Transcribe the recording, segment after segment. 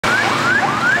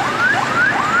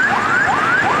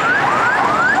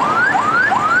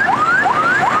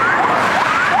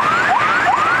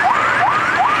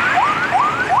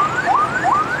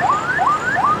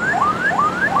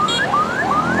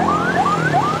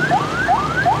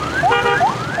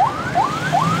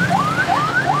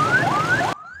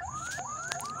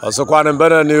Osokwane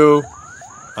mbana niu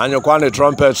anyokwane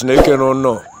trumpet na ike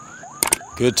no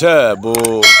kete bo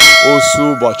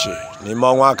osu bochi ni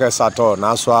monwa ke sato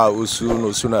na so osu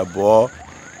no su na bo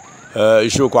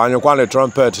ishu kwa anyokwane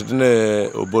trumpet dine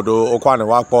obodo okwane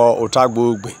wakpo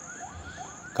UTAGBA-OGBE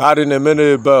kari ne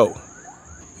mene bell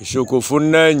ishu ko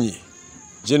funanyi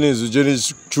jini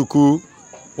chuku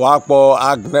wakpo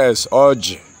Agnes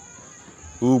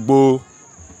Ugboh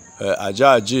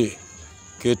ajaji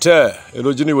kete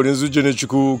elojini wori nzujini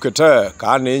chuku kete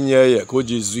ka na enye ye ko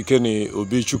ji zuike ni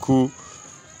obi chuku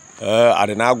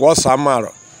ade na agwo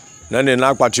samaro na ne na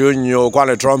akpati onyo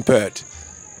kwa trumpet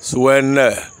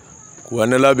suwenne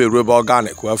kuwane la be rebe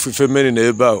organic kwa fife meni na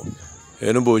ebe o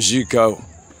enu bo jika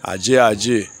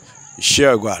aje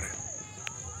share gware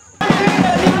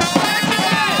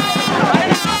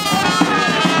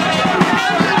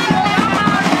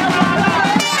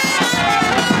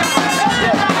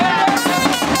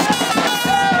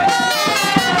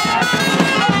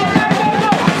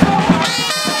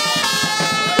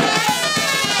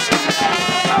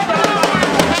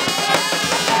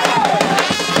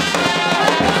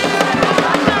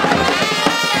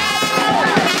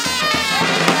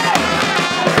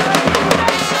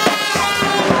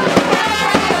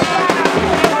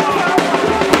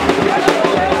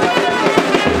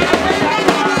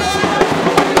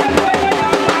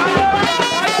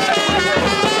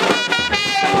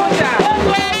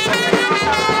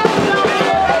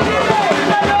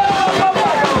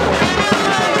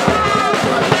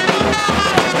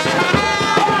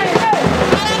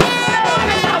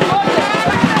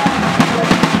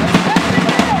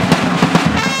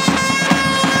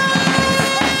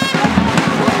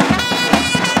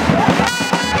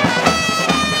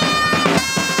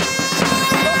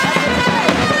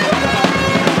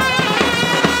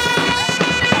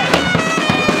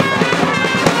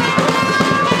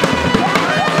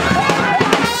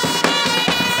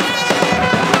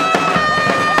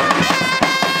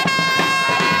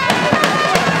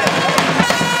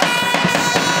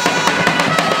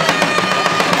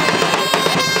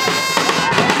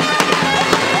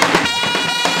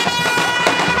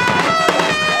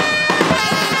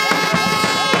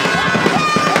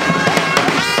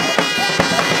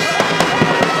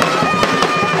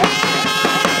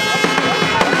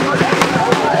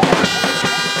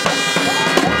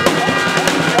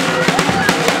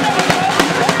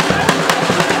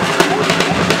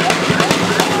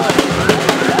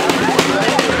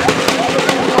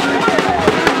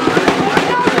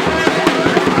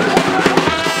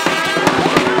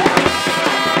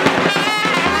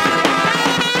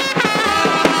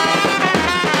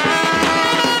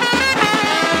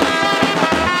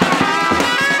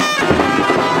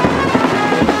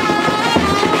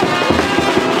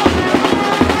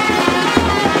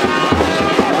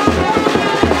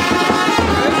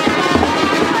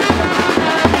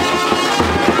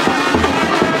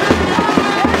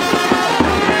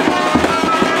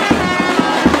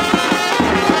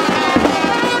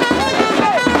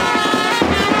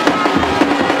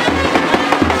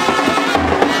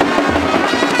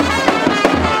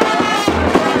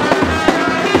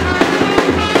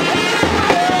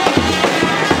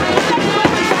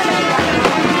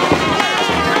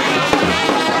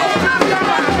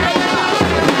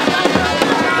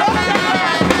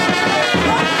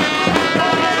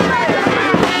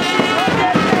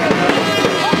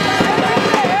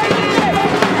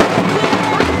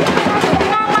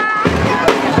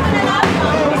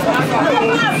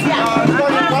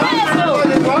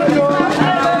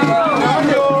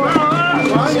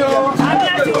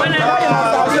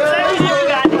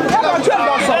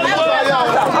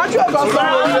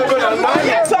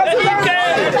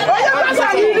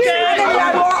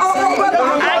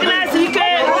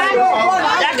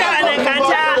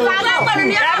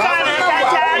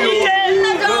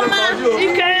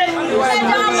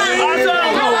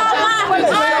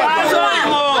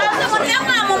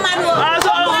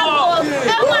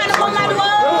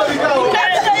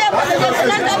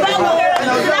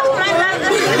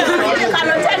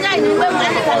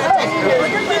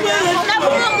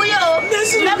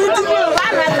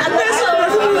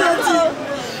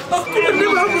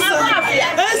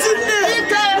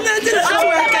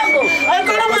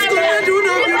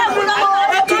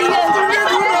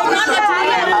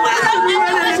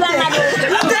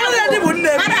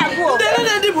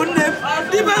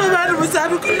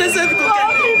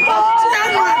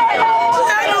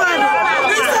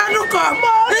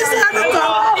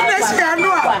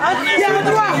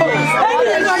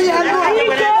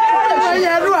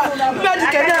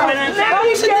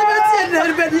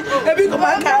bedi ebi ko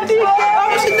ma ka am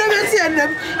si na be si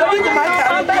enem ebi ko ma ka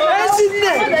esi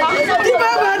ne di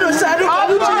baba no sadu ko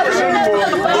bu ti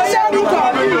sadu ko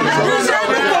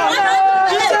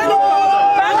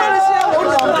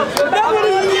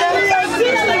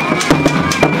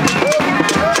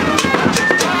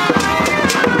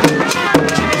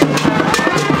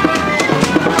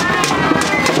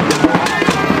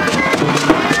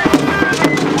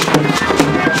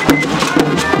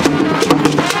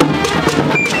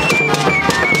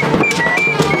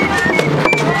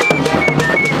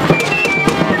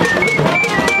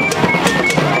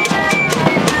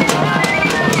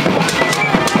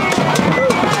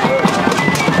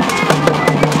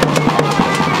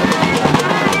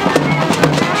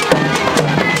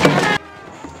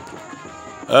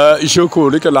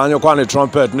Ishoku like lanyo kwani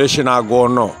trumpet nation agwo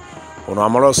no ono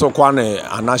amaro so kwani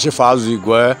anashi fazu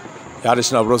igwe ya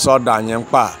dishina bro so danye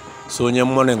mpa so onye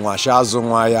mmone nwasha azu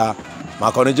nwa ya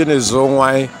maka onye ne zo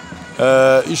nwa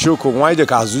Ishoku nwa je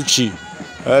ka azuchi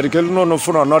dikelu no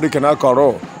funo no dikena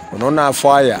koro ono na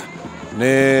afọ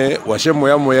ne washe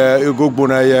moya Ugboh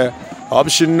na ye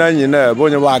option na nyina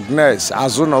bonye wa Agnes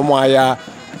azu no mo ya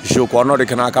Ishoku ono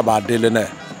dikena aka ba dele ne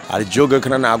ali joge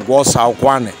kana na agwo sa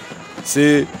kwani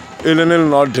si elene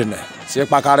no dene si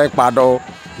pakare pado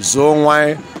zo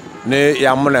nwan ne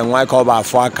ya mune nwan ka oba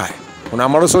afọ akai una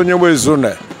maro so onye wezu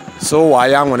ne so wa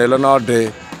ya nwele no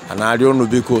de anari onu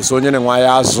biko so onye ne nwan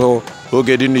ya azu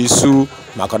oge di n'isu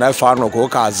maka na fa no ko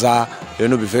ka za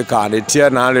enu bife ka ne tie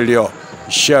na alilio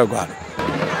shegwa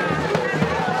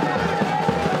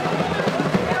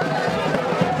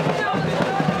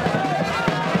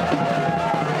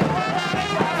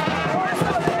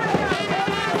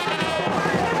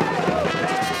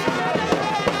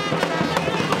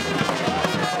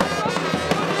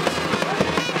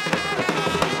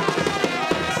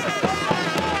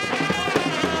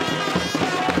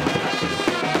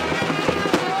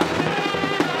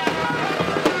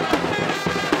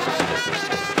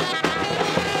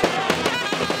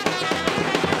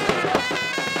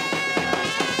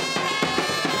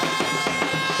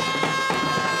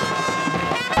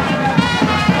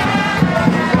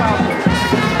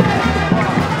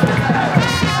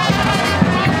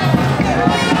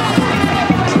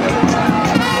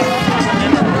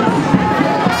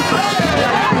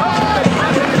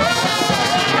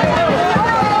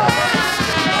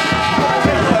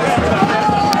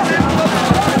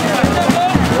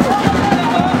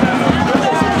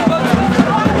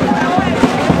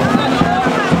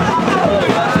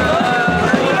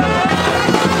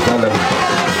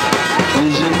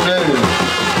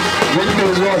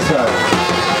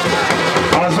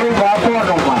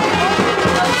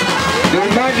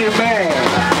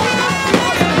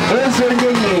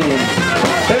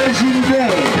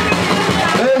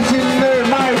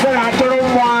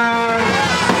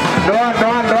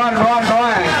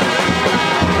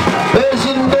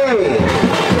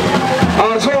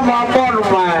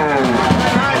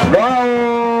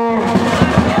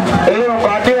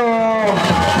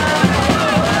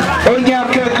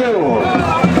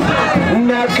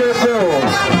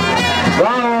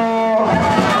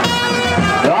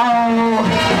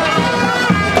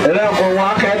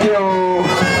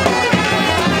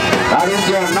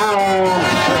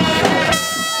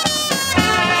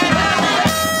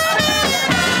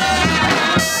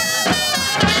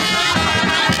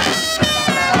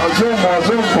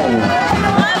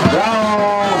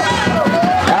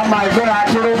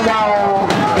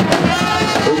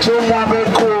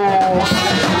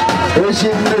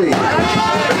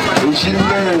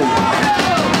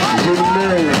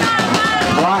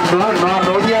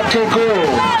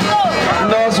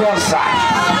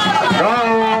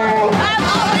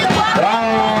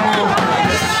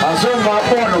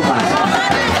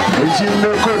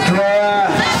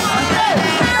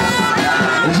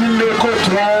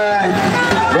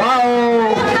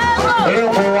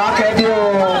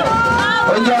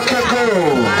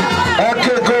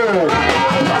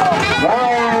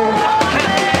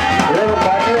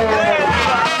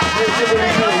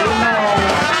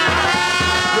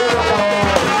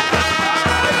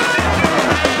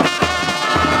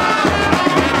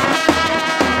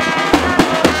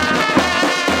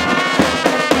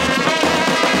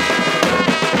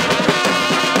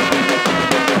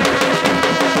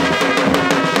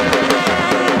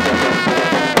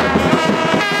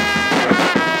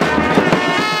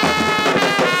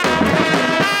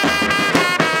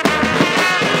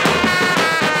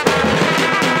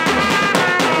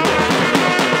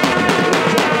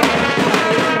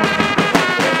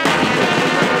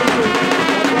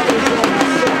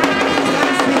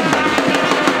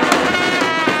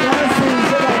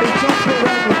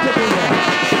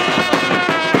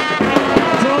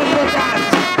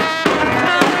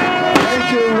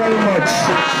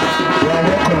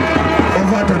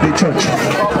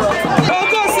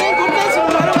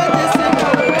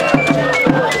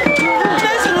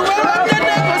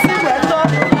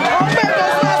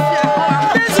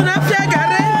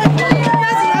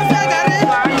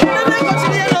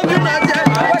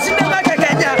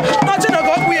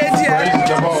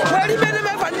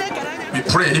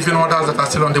pray, even others that are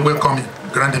still on the way coming,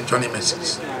 grant them journey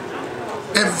mercies.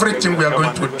 Everything we are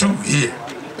going to do here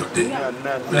today,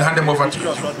 we hand them over to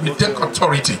you. We take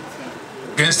authority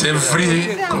against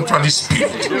every contrary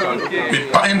spirit. We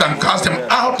bind and cast them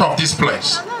out of this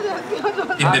place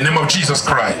in the name of Jesus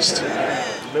Christ.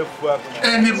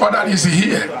 Anybody that is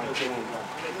here,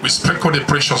 we sprinkle the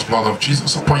precious blood of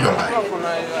Jesus upon your life.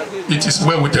 It is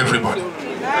well with everybody.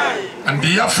 And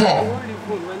therefore,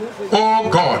 oh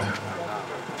God,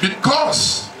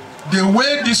 because the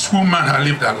way this woman has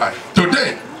lived her life,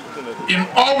 today, in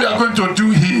all we are going to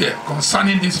do here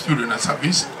concerning this funeral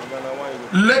service,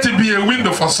 let it be a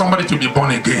window for somebody to be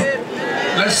born again.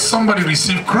 Let somebody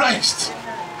receive Christ,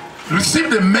 receive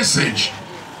the message,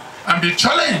 and be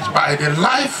challenged by the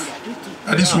life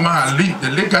that this woman has lived, the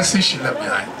legacy she left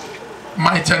behind.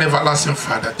 Mighty and everlasting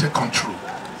Father, take control.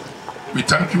 We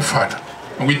thank you, Father.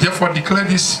 And we therefore declare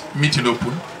this meeting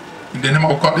open in the name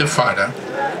of God the Father,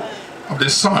 of the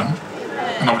Son,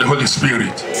 and of the Holy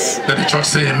Spirit. Let the church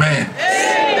say amen.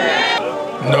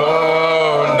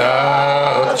 No,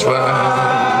 not one,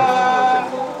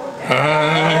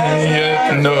 and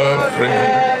yet no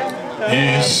friend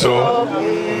is so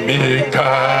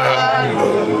become.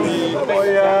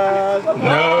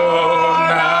 No,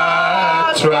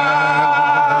 not one,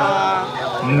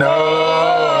 no,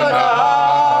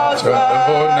 not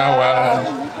one.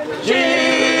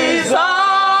 Jesus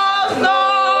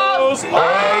knows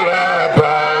all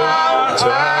about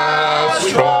our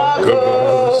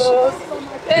struggles.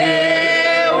 He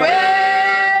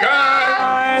will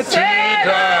guide to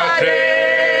the day.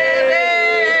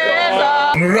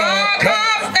 Rock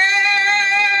of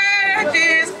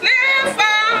ages, live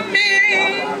for me.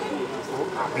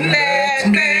 Let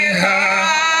me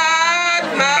hide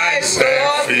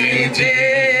myself in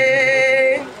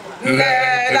thee.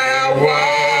 Let I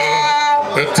walk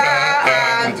the time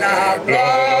and the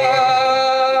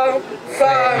blood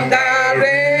from the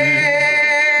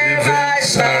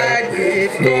riverside we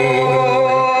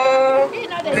flow.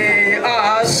 May I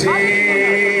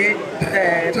see the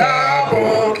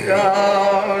double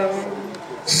cross,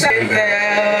 silence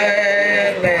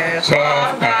of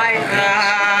my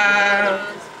hand.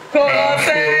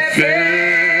 Fulfill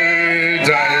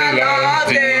thy love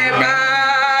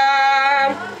demand.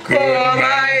 Come I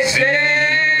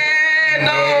say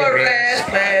no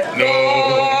respect, no.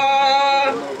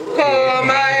 Come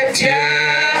I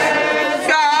tears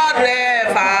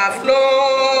forever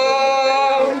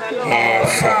flow.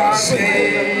 Of our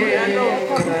sin,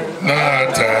 not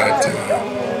that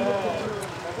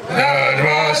that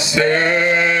was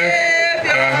saved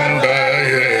and by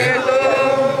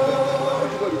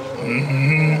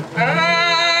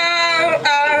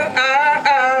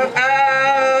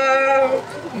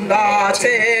not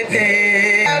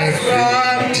taken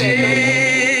from thee.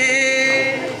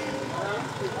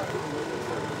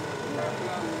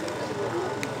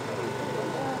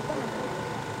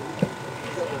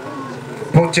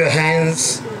 Put your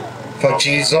hands for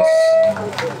Jesus.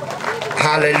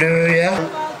 Hallelujah.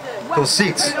 To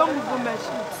 6.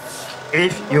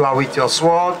 If you are with your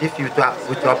sword, if you are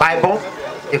with your Bible,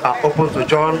 you can open to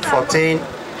John 14,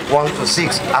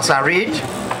 1-6. As I read,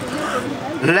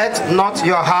 let not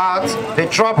your heart be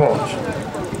troubled.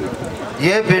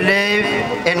 Ye believe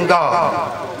in God.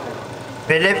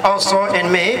 Believe also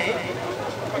in me.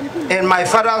 In my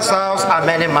Father's house are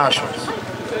many mansions.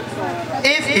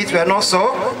 If it were not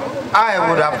so, I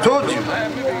would have told you.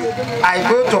 I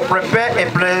go to prepare a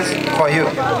place for you.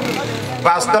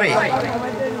 Verse 3.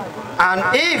 And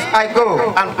if I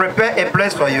go and prepare a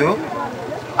place for you,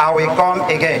 I will come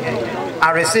again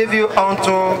and receive you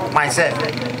unto myself,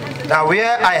 that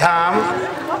where I am,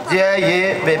 there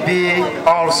ye may be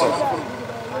also.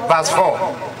 Verse 4.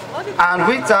 And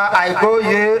whither I go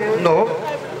ye know,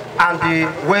 and the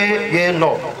way ye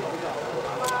know.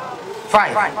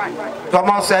 5.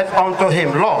 Thomas said unto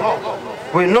him, Lord,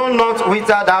 we know not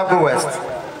whither thou goest,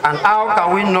 and how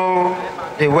can we know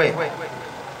the way?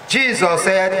 Jesus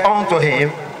said unto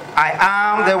him, I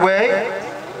am the way,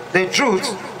 the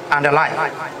truth, and the life.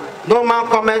 No man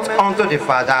cometh unto the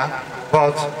Father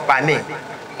but by me.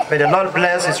 May the Lord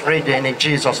bless his reading in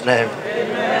Jesus' name.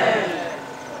 Amen.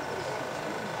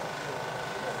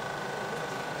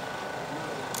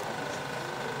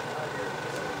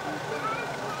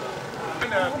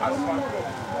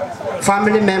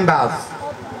 Family members,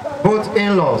 both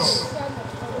in-laws.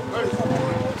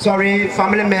 Sorry,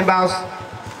 family members,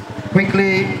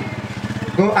 quickly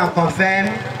go and confirm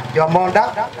your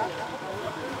mother.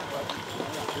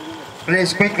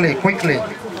 Please, quickly, quickly.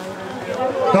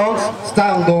 Don't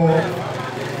stand though.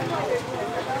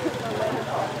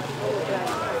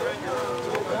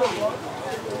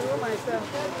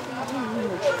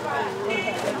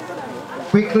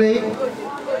 Quickly.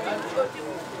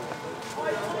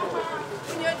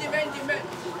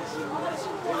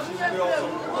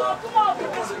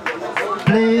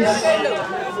 Please,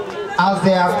 as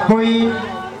they are going,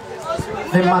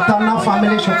 the maternal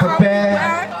family should prepare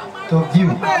to view.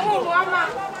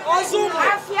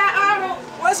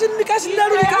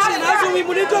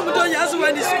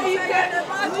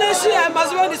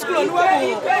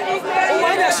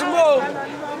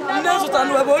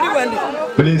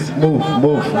 Please move.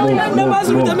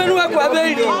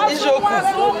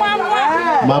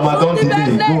 Mama, don't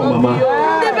delay. Go, Mama.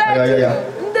 Yeah.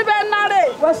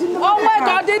 Oh my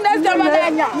God, the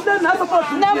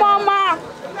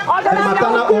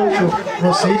maternal home should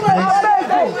proceed, please.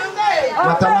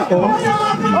 Maternal home.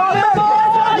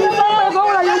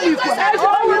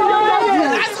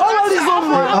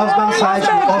 The husband side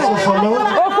should also follow.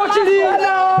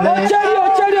 Please.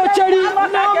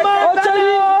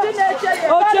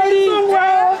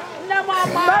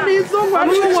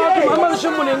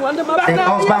 The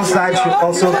husband side should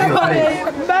also be please.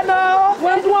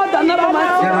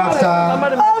 Thereafter,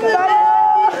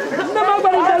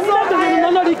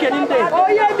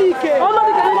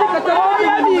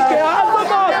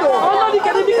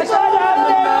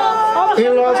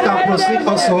 in-laws can proceed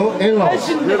also. In-laws.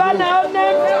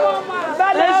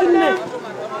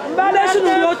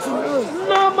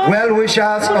 Well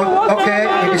wishers. Okay,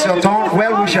 it is your turn.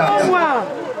 Well wishers.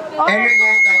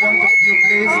 Anyone that wants to view,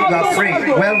 please, you are free.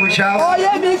 Well wishers. You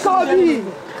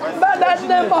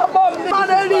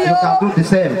can do the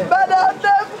same.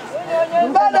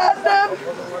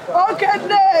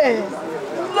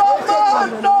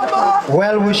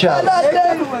 Well wishers.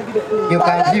 You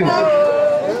can view.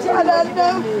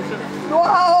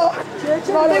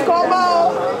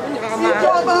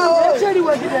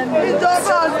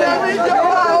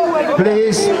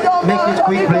 Please make it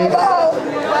quick, please.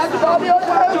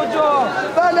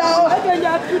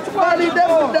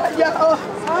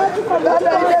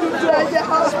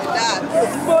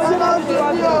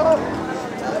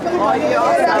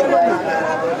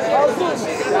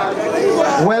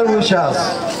 Well wishers.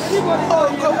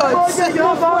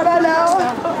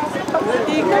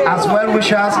 As well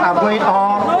wishers are going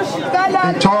on,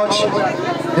 the church,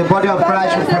 the body of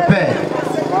Christ will prepare,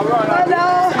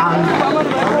 and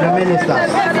the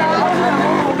ministers.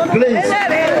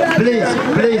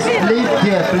 Please, leave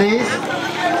there, please.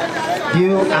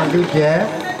 You and leave there.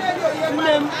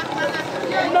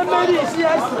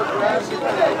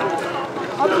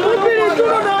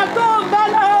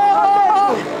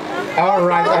 All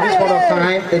right, at this point of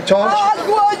time, the church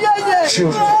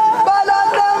should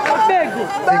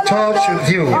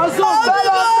view.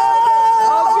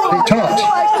 The church,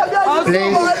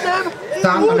 please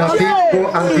stand on your feet, go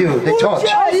and view. The church.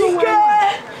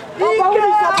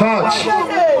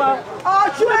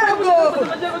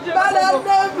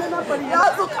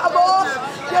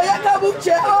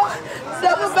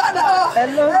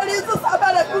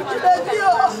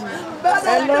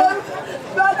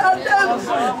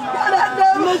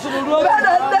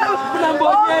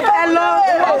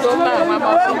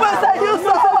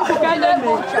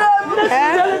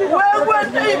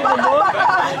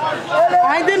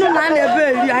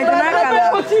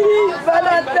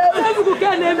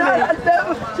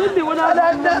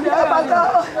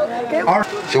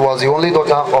 She was the only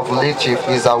daughter of late Chief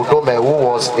Ugboh, who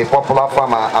was a popular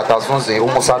farmer at Azunze,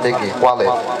 Umusadegi, Kwale,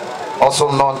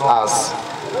 also known as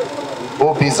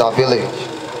Obiza village.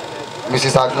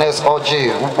 Mrs. Agnes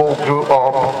Ugboh grew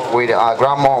up with her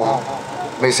grandmom,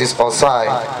 Mrs. Osai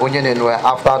Unyenenwe,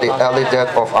 after the early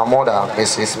death of her mother,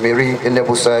 Mrs. Mary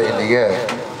Inebuse, in the year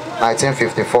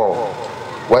 1954,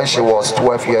 when she was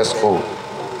 12 years old.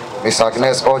 Miss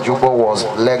Agnes Ugboh was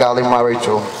legally married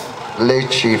to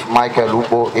late Chief Michael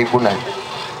Ugboh Ibune,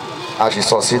 and she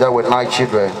succeeded with 9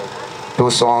 children, 2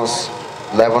 sons,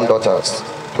 11 daughters,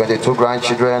 22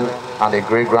 grandchildren, and a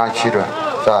great-grandchildren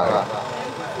child.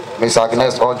 Miss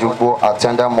Agnes Ugboh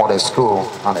attended model school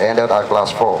and ended at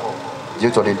class 4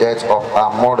 due to the death of her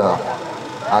mother,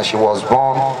 and she was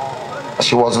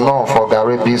known for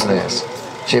Gary business.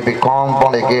 She became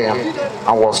born again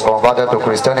and was converted to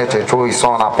Christianity through his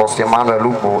son Apostle Emmanuel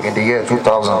Ugboh in the year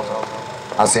 2000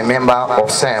 as a member of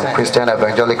SEM Christian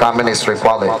Evangelical Ministry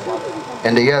Kwale.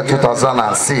 In the year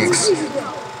 2006,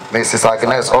 Mrs.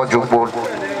 Agnes Ugboh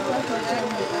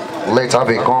later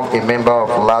became a member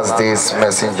of Last Days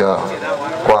Messenger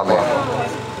Kwale.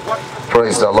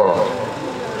 Praise the Lord.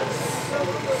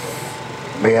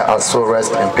 May our soul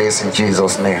rest in peace in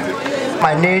Jesus' name.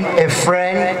 I need a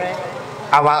friend,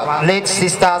 our late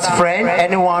sister's friend,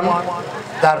 anyone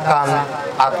that can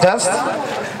attest,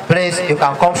 please, you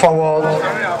can come forward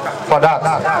for that.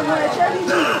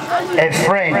 A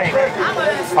friend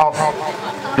of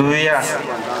Louis.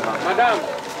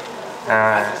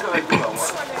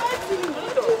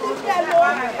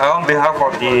 On behalf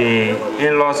of the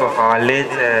in-laws of our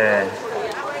late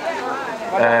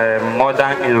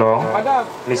mother-in-law,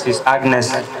 Mrs.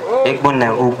 Agnes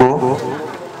Ugboh,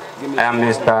 I am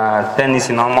Mr. Tennis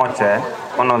Inomote,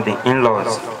 one of the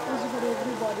in-laws.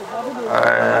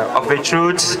 Of the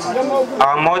truth,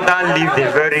 our mother lived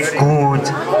a very good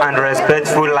and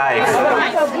respectful life.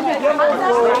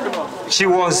 She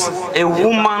was a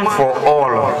woman for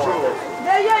all.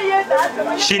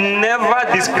 She never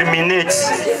discriminates,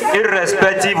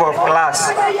 irrespective of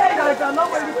class.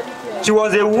 She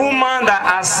was a woman that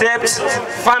accepts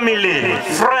family,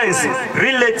 friends,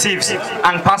 relatives,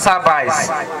 and passerbys.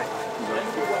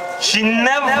 She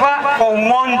never for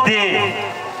one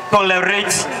day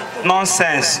tolerates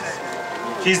nonsense.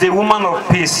 She's a woman of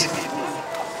peace,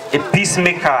 a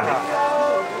peacemaker.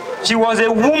 She was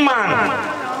a woman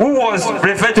who was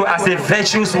referred to as a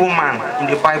virtuous woman in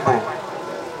the Bible.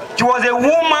 She was a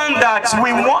woman that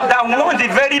wants the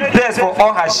very best for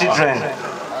all her children.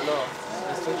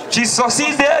 She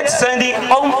succeeded sending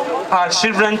all her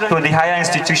children to the higher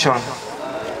institution.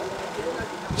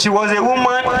 She was a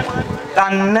woman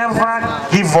that never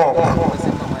gave up.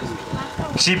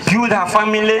 She built her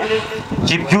family,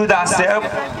 she built herself,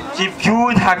 she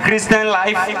built her Christian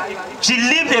life. She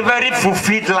lived a very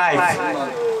fulfilled life.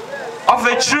 Of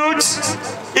a truth,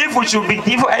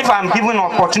 if I'm given an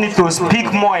opportunity to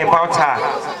speak more about her,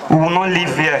 we will not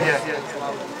live here.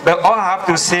 But all I have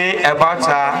to say about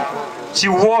her, she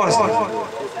was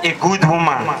a good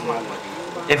woman,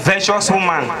 a virtuous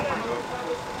woman.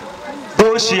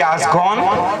 Though she has gone,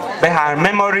 but her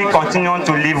memory continues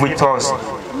to live with us.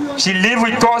 She lived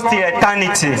with us till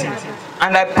eternity.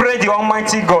 And I pray the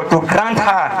Almighty God to grant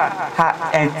her her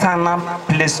eternal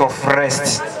place of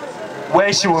rest,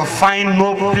 where she will find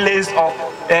no place of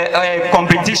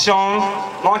competition,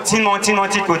 nothing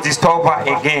to disturb her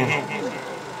again.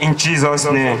 In Jesus'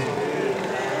 name.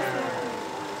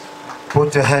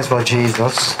 Put your hands for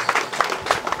Jesus.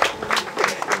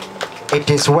 It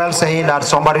is well saying that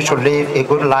somebody should live a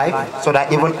good life so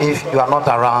that even if you are not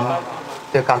around,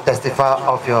 they can testify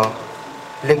of your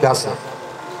legacy.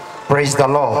 Praise the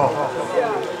Lord.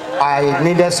 I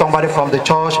needed somebody from the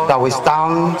church that will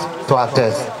stand to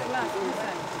attest.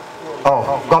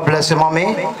 Oh, God bless you,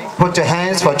 mommy. Put your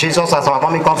hands for Jesus as our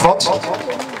mommy comfort.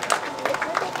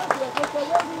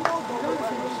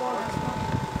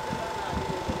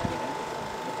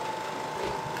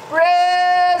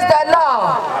 Praise the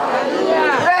Lord.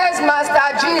 Praise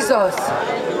Master Jesus.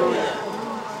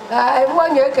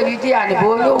 One year can you do any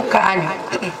bolo can?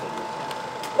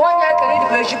 1 year can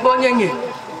you do Bonnie?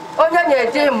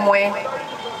 Onye dim way.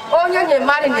 Onye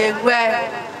money name.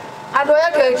 I don't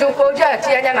have to go to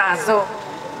Tiana Nazo.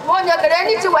 1 year can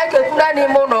any to wake a Kulani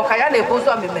Mono, Kayane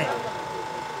Bosom.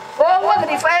 Oh, what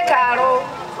if I caro?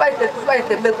 Fight the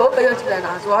make okay to the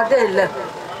Nazo, or they left.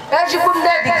 As you couldn't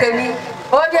let the Kenny.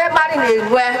 Onye money name.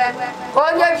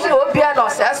 Onye few piano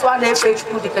says 1 day page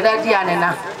put the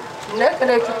Canadian.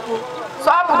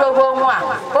 Some will go one,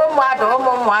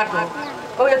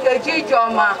 oh, you can teach your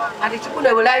man, and it's good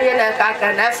to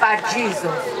Jesus.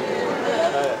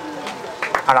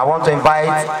 And I want to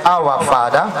invite our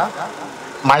father,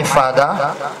 my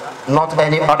father, not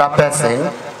any other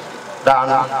person than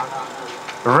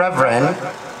Reverend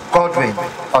Godwin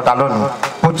Odalonu.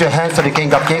 Put your hands to the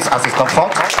King of Kings as his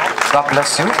comfort. God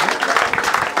bless you.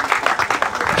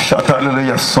 Shout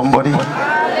hallelujah, somebody.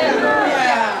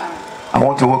 I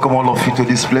want to welcome all of you to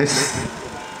this place.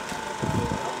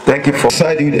 Thank you for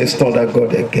deciding to install that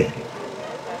God again.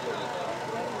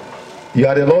 You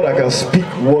are the Lord that can speak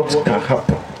what can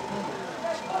happen.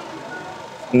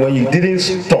 When you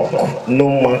didn't talk, no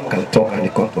man can talk and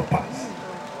it come to pass.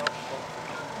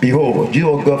 Behold,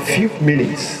 you have got few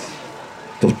minutes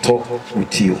to talk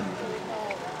with you.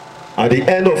 At the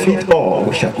end of it all,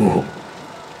 we shall go home.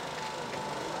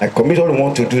 I commit what we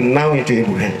want to do now into your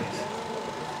hands.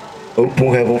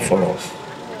 Open heaven for us,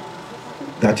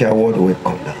 that your word will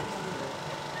come down.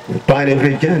 We bind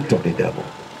every agent of the devil,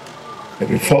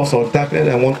 every force of darkness.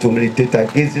 I want to meditate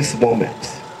against this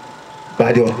moment.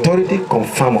 By the authority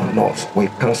confirmed on us, we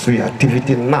cancel your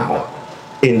activity now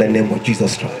in the name of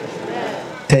Jesus Christ.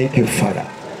 Thank you, Father,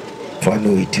 for I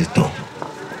know it is done.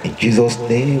 In Jesus'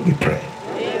 name we pray.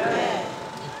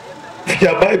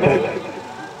 Your Bible,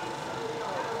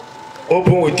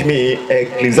 open with me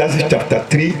Ecclesiastes chapter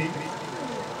 3.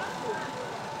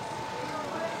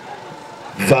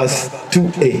 Verse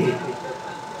 2a.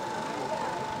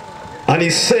 And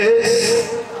it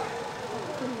says,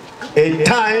 a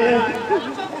time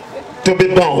to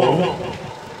be born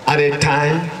and a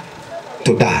time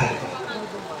to die.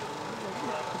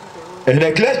 In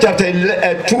Ecclesiastes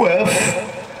chapter 12,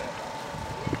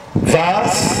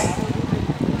 verse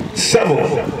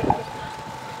 7,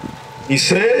 it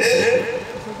says,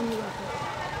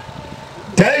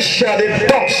 there shall the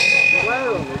dust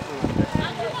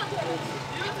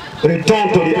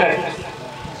return to the earth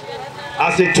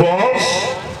as it was,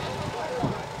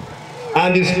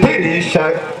 and the spirit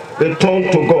shall return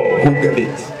to God who gave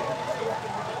it.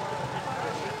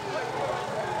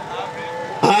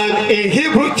 And in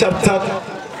Hebrew chapter,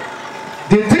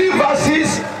 the 3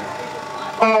 verses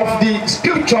of the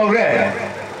scripture read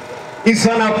is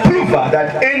an approval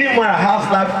that any man that has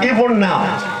life even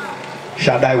now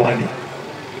shall die one day.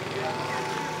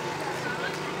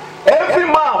 Every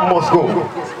man must go.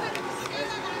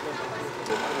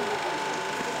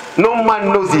 No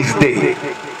man knows his day.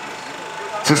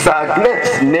 Sister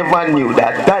Agnes never knew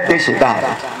that that day she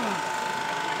died.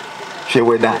 She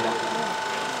will die.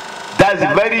 That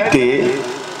very day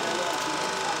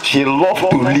she loved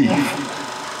to live,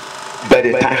 but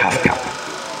the time has come.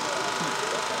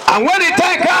 And when the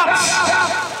time comes,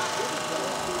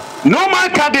 no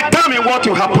man can determine what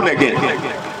will happen again.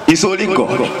 It's only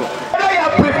God. Whether you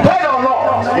are prepared or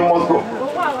not, you must go.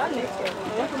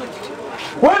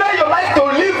 Whether you like to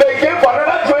live again for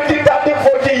another 20, 30,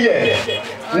 40 years,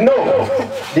 no,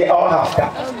 they all have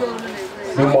come.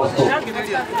 You must go.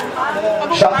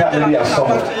 Shout hallelujah,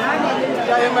 someone.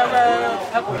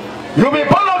 You'll be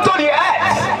born unto the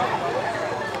earth.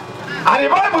 And the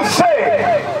Bible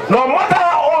says, no matter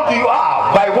how old you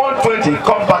are, by 120,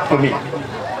 come back to me.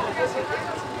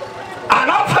 And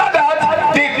after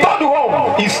that, the third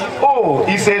home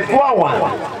is a dual one.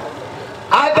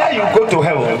 Either you go to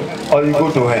heaven or you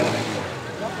go to hell.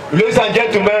 Ladies and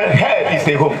gentlemen, hell is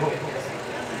a home.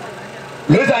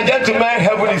 Ladies and gentlemen,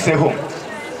 heaven is a home.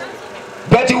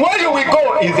 But where you will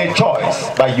go is a choice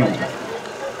by you.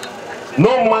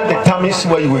 No man determines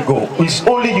where you will go. It's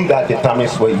only you that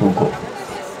determines where you will go.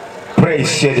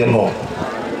 Praise the Lord.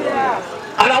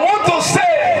 And I want to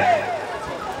say,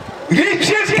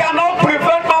 riches cannot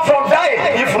prevent man from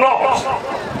dying. If not,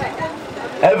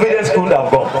 evidence could have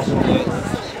gone.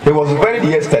 He was buried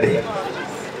yesterday.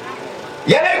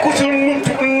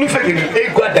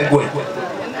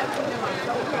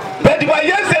 But by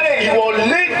yesterday he was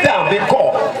laid down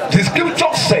because the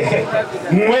scripture says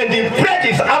when the breath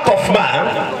is out of man,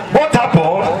 what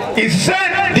happens? It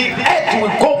said the earth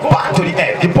will go back to the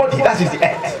earth. The body, that is the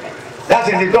earth. That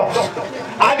is the dust.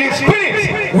 And the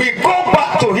spirit will go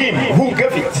back to him who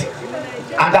gave it.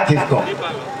 And that is God.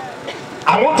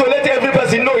 I want to let every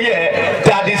person know here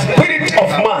that the spirit of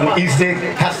man is a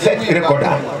cassette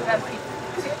recorder.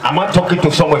 Am I talking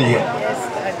to somebody here?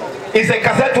 It's a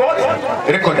cassette what?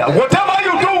 Recorder. Whatever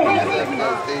you do,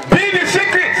 be the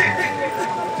secret.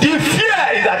 The fear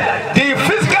is that the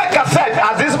physical cassette,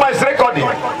 as this man is recording,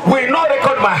 will not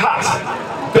record my heart.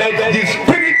 But the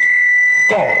spirit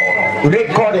God will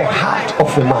record the heart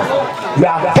of a man. You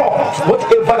are taught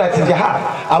whatever that is in your heart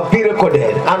will be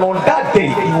recorded. And on that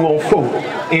day it will unfold.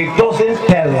 It doesn't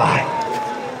tell lie.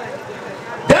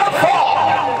 Therefore,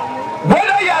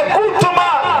 whether you are good to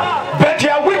man, but you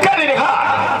are wicked in the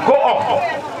heart, go up.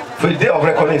 For the day of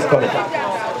reckoning is coming.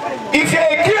 If you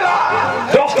are a killer,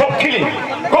 don't stop killing.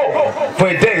 Go, for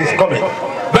a day is coming.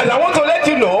 But I want to let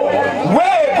you know,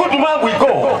 where a good man will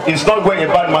go is not where a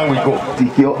bad man will go.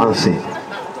 Secure and say,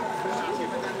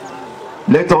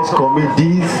 let us commit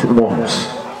these ones.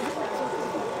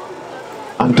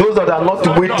 And those that are not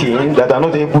waiting, that are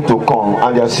not able to come,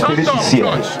 and their spirit is here,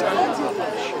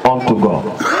 unto God.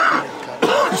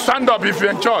 Stand up if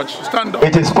you're in church. Stand up.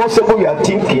 It is possible you are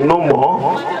thinking no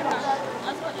more.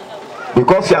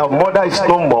 Because your mother is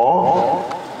no more,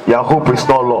 your hope is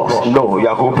not lost. No,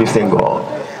 your hope is in God.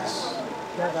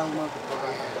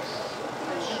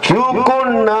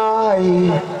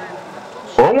 Chukunai,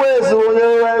 always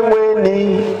when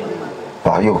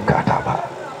Payukataba.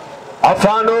 Alpha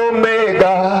and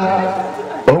Omega,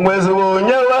 always when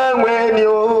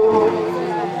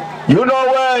you know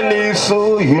when it's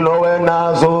so, you know when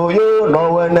Nazo, you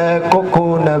know when a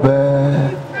cocoa never.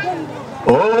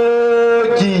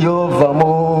 Oh, Jehovah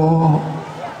Mo,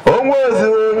 always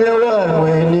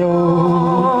when you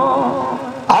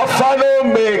Alpha and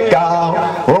Omega,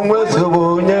 always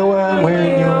when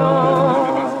you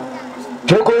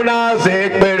Chokona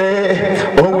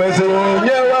Zekbere, always when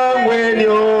you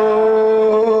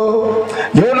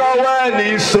know when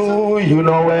it's so, you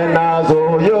know when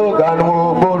Nazo, you can move.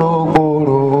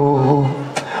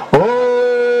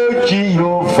 Oh,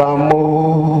 Jehovah,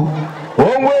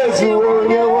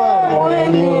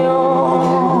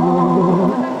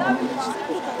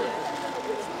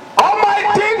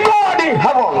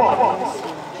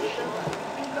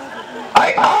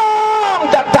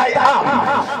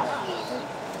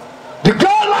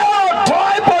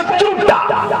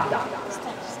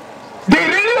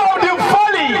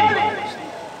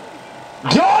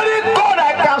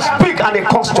 and it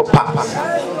comes to pass.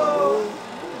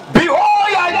 Behold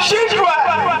your children,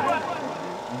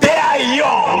 they are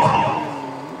young,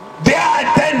 they are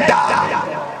tender,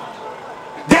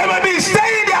 they will be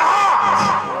staying in their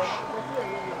house.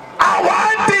 Our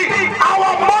auntie,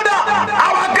 our mother,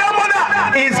 our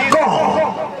grandmother is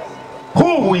gone.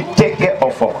 Who will take care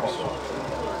of us?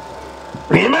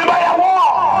 Remember your word.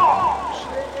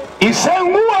 He said,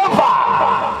 whoever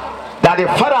that the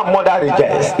father and mother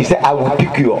rejects, he said, I will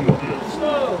pick you up.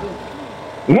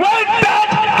 When that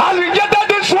has rejected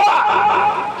this one,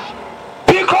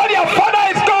 because your father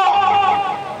is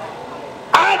gone,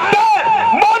 and then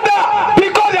mother,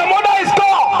 because your mother is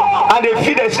gone, and they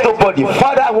feel there's nobody.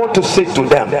 Father, I want to say to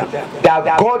them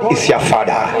that God is your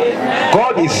father,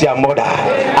 God is your mother,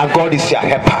 and God is your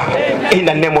helper. In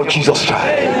the name of Jesus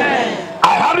Christ,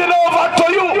 I hand it over to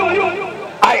you.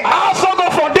 I ask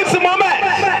God for this moment,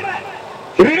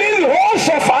 release hosts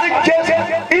of angels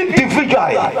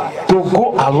individually to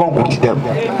go along with them,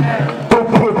 to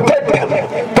protect them,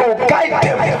 to guide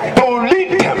them, to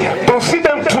lead them, to see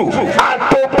them through, and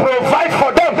to provide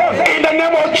for them in the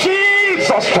name of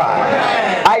Jesus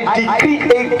Christ. I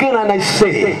decree again and I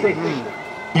say,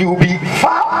 you will be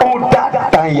far older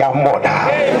than your mother.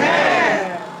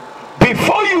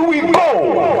 Before you will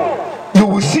go, you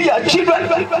will see your children,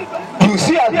 you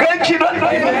see your grandchildren,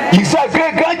 you see your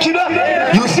great-grandchildren,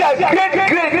 you see your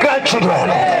great-great-grandchildren.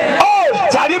 Oh,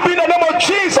 shall it be in the name of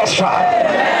Jesus Christ?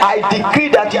 I decree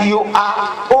that you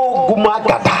are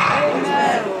Ogumagada.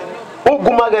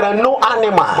 Ogumagada, no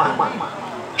animal.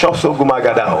 Just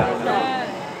Ogumagada.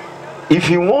 If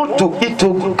you want to eat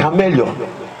a chameleon,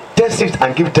 test it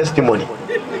and give testimony.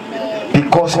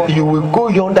 Because you will go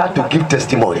yonder to give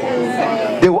testimony.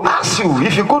 They will ask you,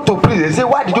 if you go to prison, they say,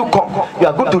 why did you come? You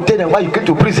are going to tell them why you came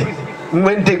to prison.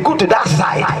 When they go to that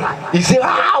side, he say,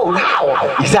 how?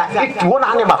 He said, it's one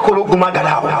animal called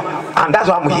Ogumagada, and that's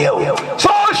why I'm here.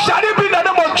 So shall it be in the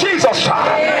name of Jesus.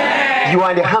 You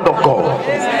are in the hand of God.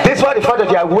 This is why the fact that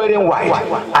you are wearing white,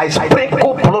 I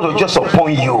sprinkle blood of Jesus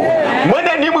upon you. When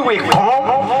the enemy will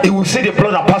come, he will see the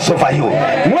blood and pass over you.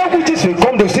 When witches will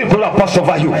come, they will see the blood and pass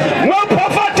over you. When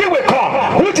poverty will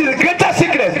come, which is the greatest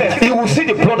sickness, he will see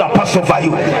the blood and pass over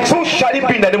you. So shall it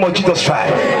be in the name of Jesus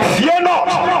Christ. Fear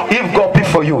not, if God be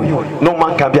for you, no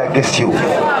man can be against you.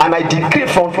 And I decree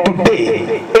from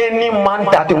today, any man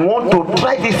that want to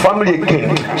try this family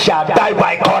again shall die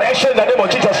by correction in the name of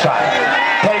Jesus Christ.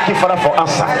 Thank you, Father, for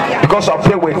answer. Because I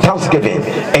pray with thanksgiving.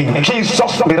 In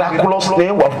Jesus' miraculous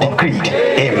name we have decreed.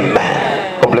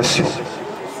 Amen. God bless you.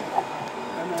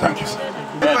 Thank you, sir.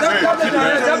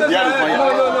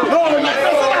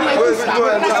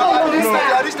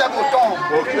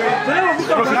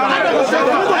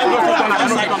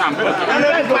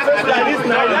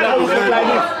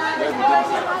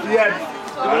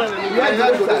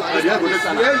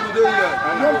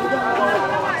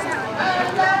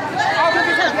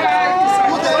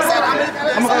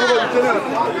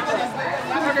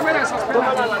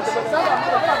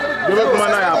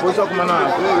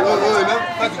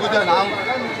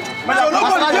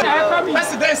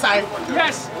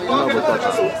 Yes.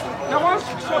 They want to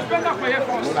suspend that for your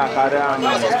force.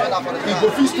 He go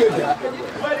fit stay there.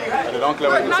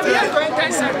 Now they have to enter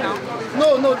inside now.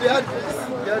 No, they had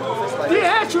They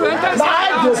had to enter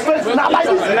inside now.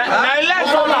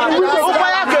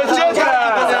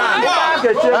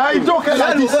 he don't care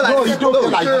like this. No, he don't care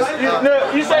like this.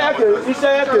 He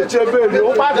said que chebe le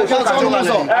o pa de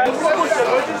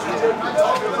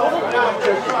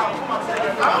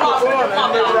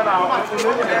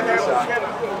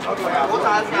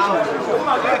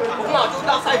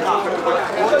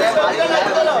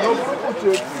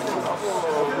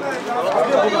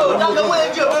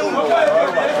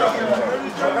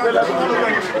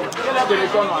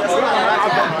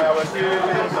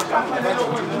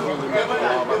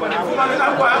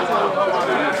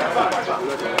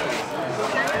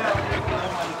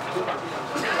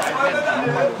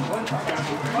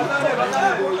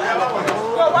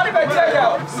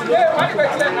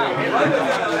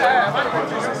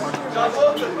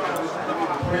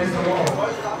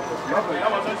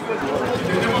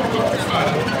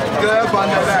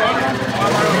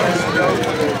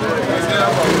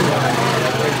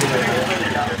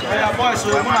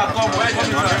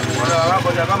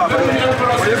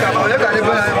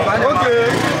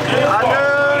Okay.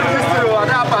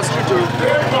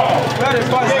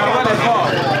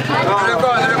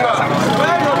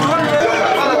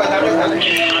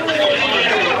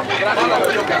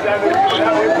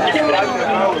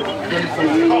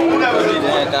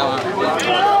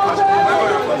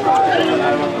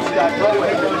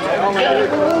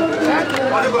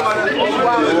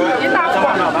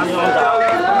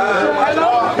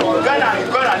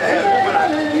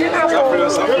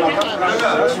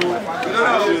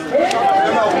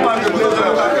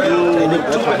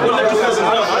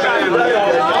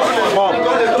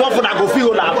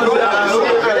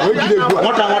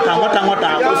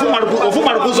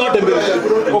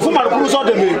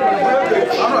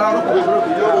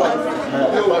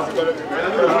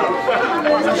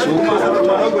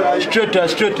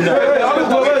 Straight now.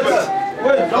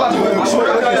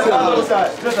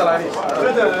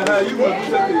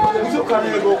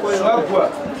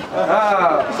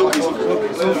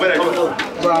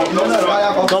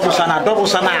 Double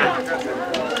sana.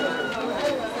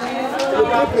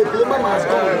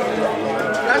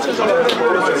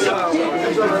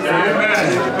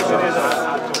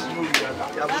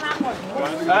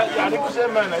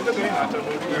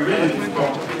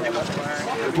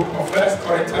 The book of 1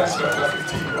 Corinthians chapter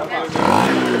 15.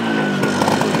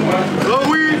 Go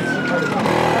with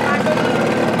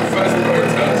 1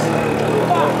 Corinthians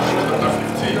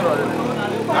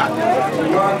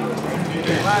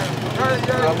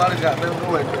chapter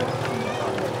 15.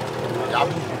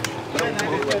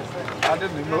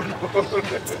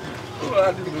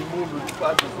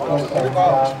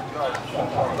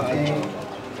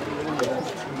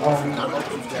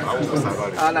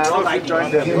 And I don't go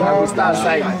join them. I will start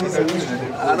aside.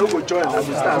 I don't go join. I will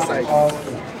start aside. I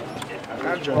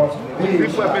can't join.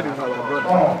 Before I made it for our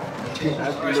brother.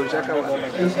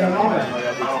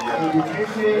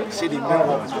 See the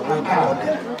members of the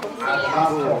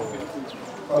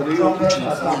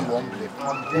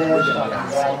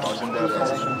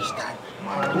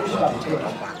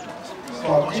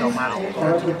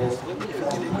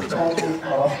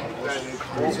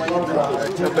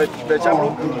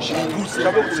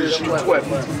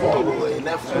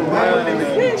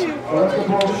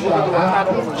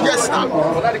yes, now.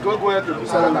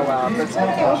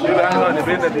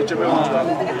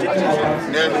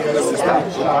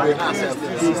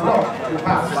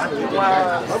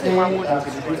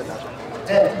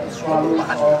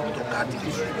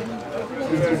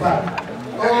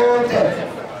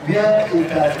 Where is that victory?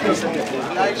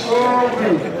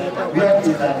 Oh, where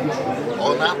is that victory?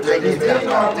 The strength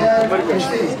of death is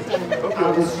sin,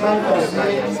 and the strength of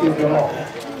sin is the law.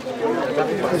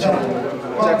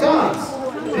 But thanks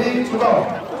be to God,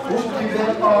 who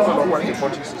given us the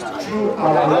victory through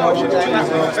our Lord Jesus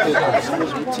Christ.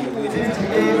 58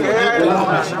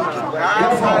 therefore,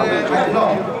 my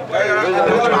Lord,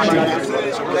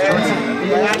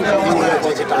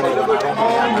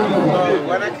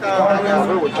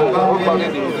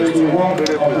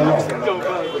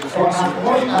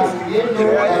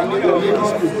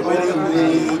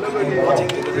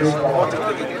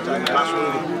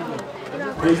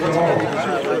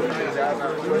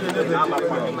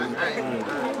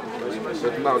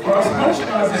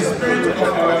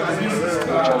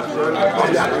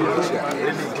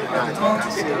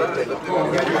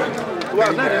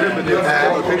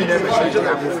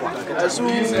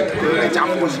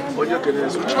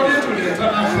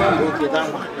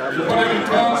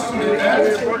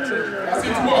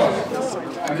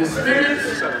 And the Spirit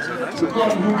to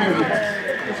God who gave it.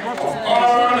 Of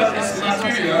all that is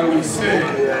material, we say,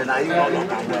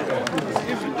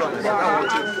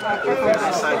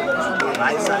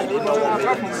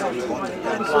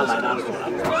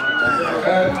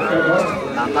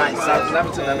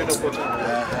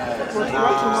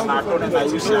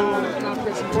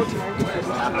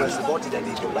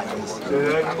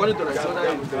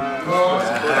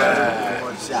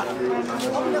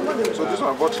 so this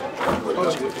one got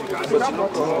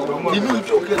you know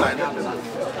it's okay like that.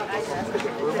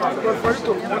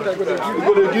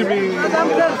 You're going to give me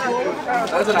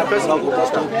that's an person of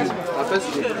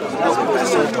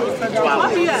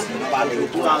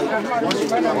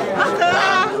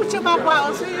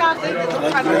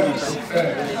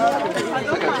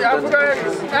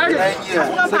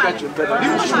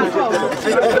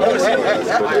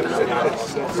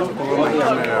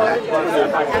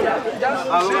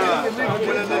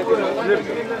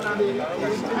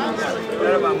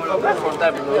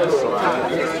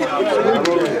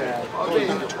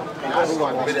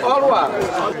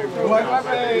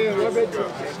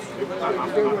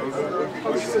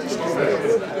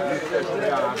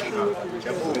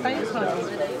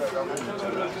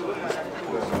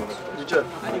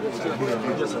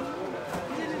Yes, sir.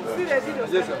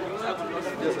 Yes, sir.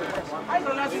 I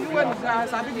don't know if you went to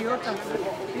Sabi the Yota.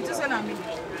 It's just an army.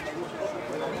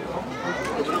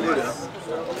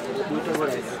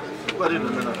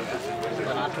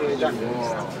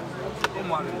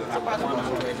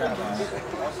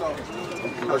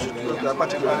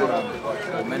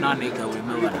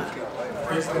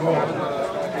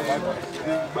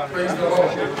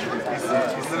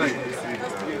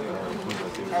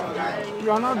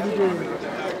 You are not videoing.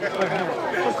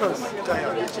 Focus.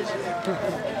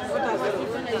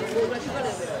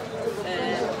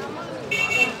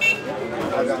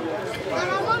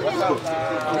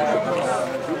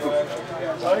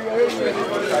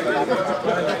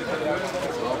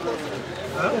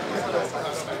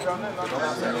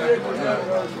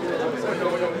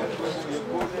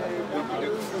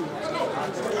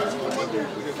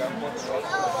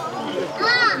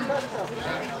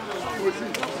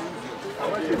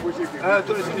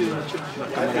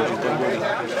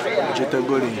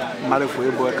 Jitagori, male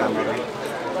foi boa câmera.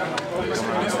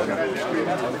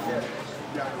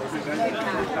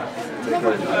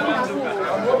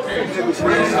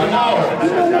 Praise the Lord.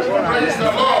 Praise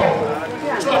the Lord.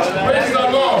 Church, praise the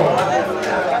Lord.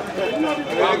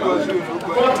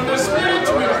 But the Spirit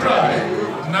will cry,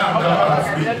 now thou art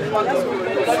free.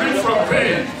 Free from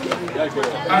pain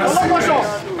and sickness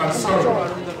and sorrow.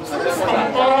 Free from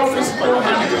all physical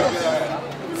handicaps.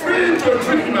 Free to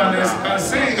drink madness and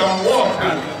sing and walk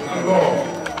and love.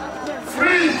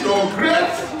 Free to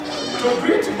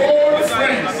greet old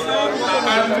friends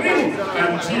and new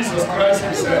and Jesus Christ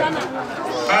himself.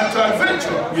 And to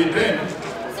adventure with them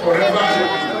forever.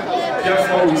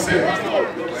 Therefore we say,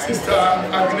 Sister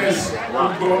Agnes,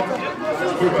 Ugboh,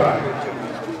 goodbye.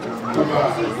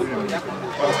 Goodbye.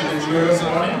 But in this glorious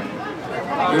morning,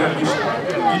 let us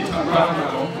eat and laugh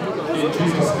in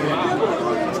Jesus' name.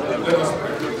 Let us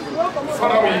pray.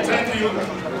 Father, we thank you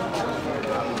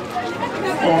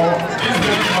for this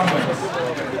very moment.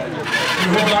 We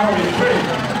hope now we pray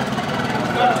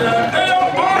that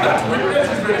all that we pray is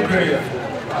very prayer.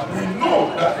 We know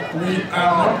that we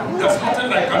are not, there's nothing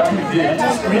like a two here, it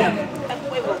is we.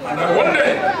 And that one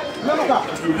day,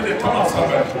 it will be the turn of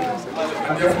salvation.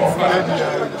 And therefore, Father,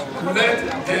 let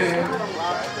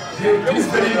this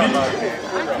very meeting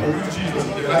produce Jesus in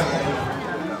the life of people.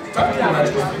 Thank you,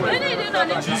 righteous people.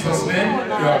 In Jesus' name,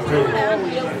 we are praying.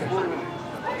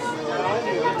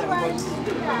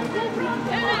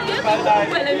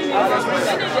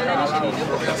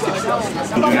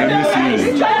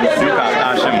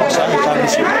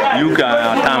 You can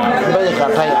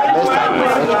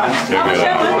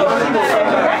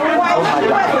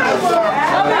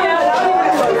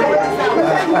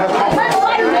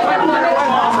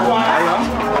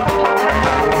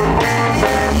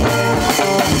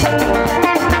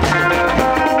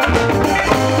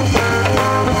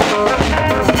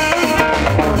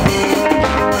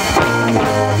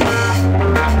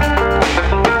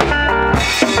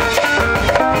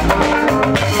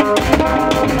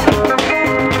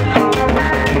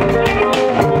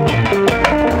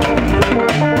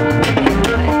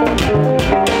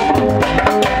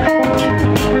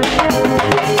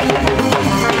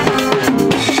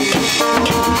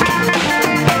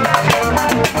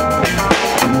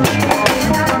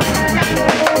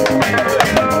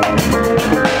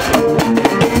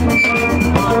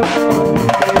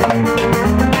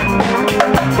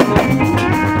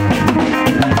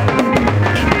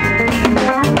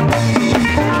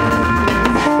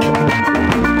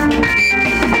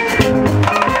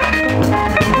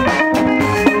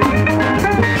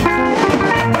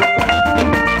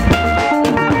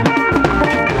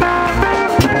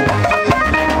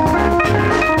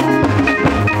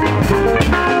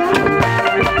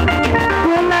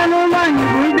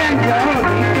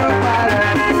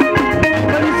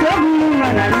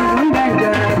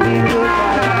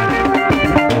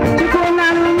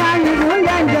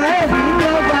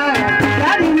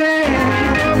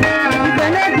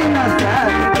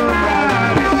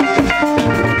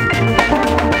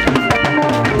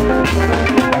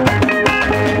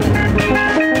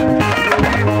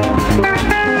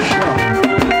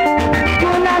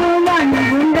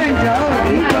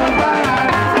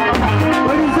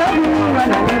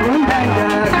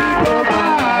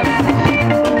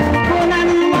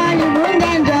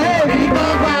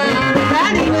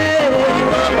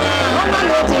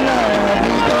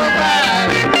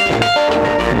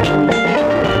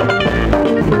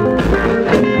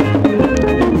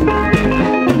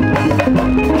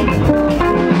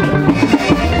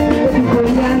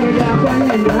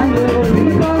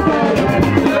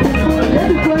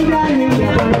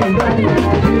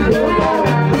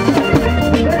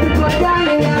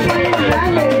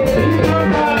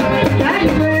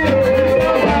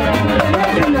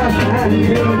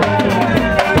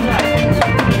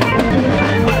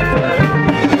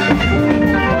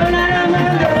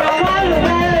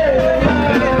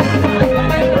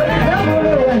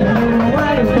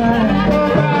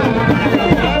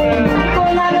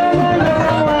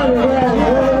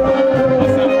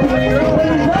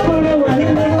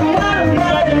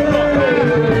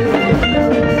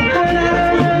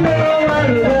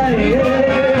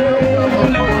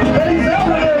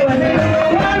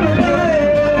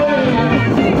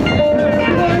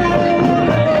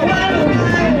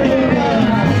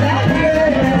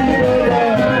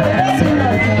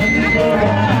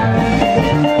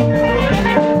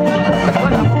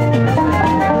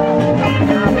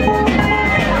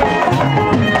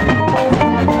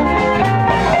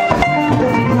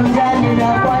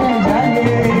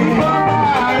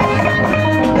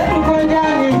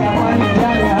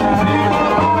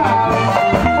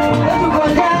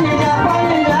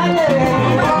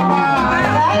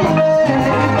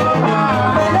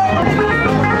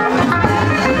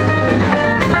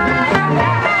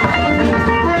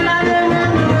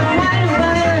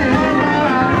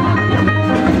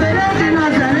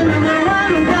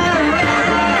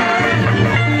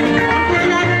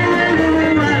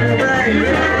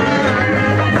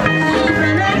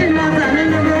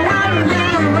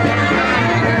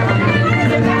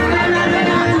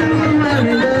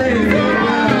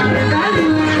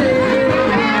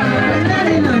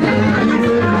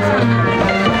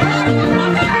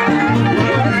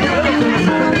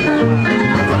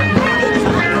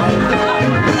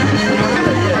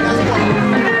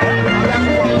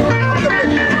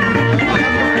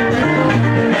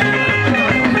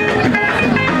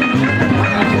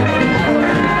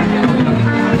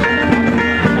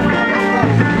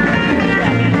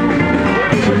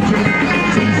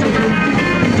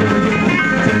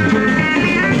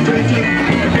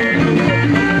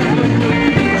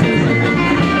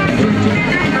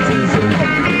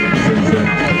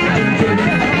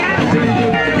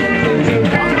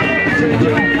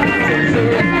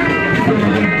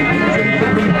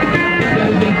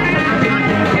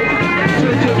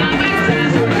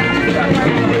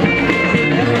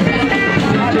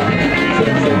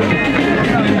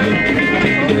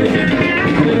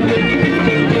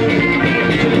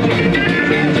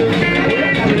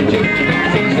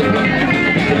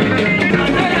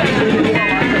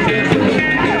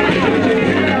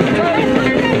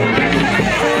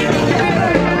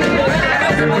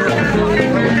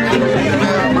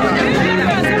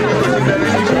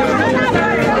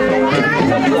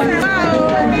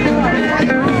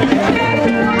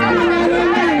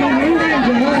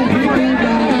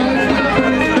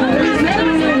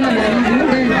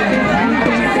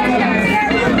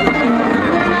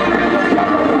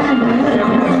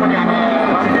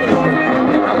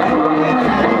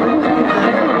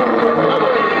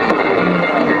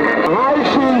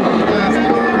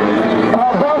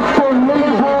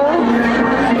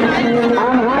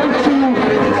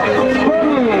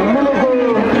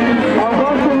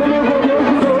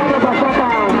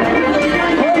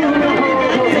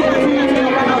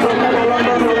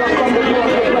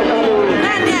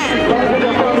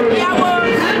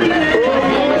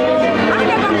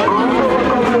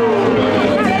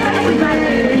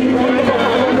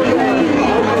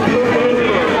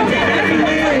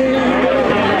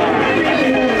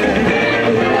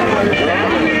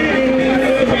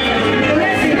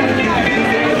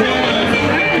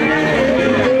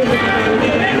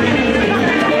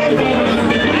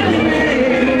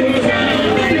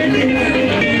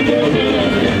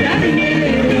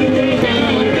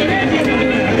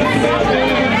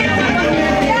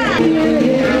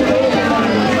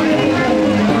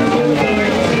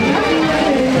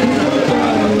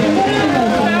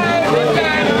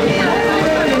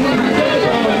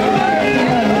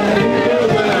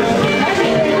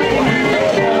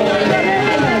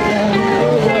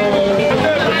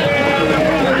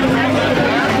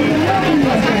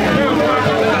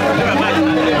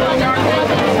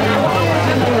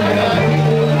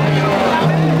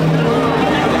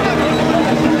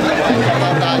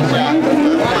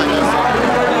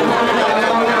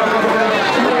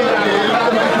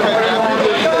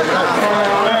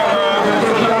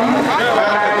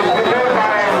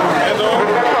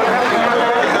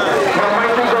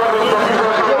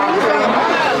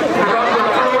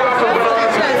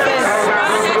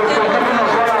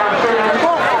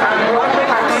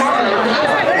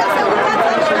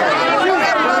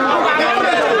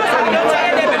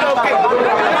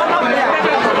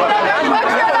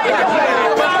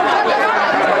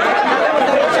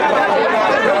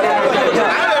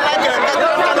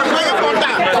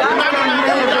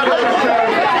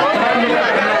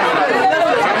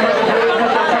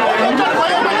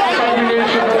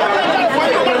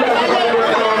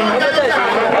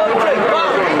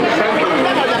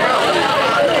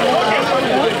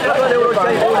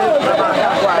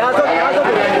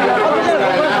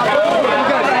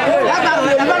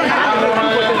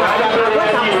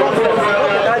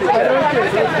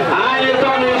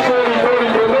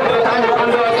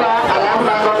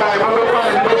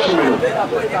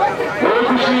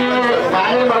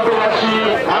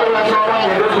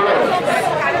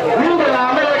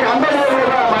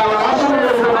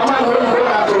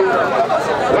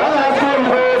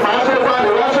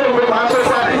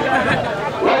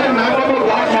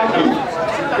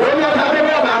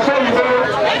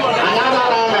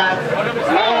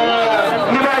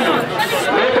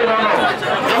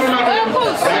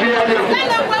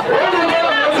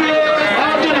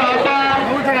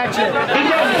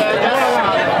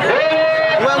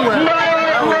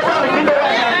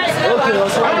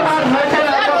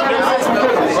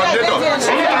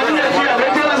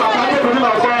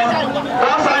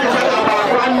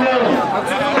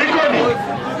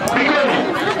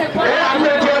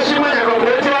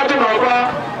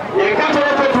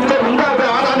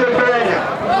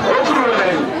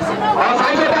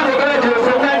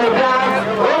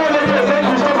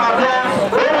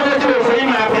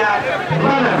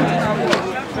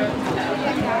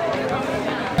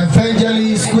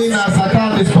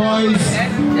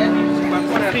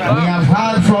We have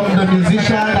heard from the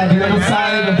musician at the other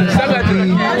side of the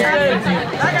canopy.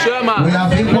 We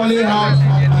have equally heard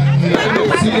from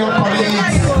senior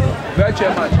colleagues.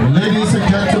 Ladies and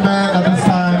gentlemen, at this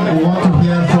time we want to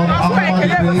hear from Amman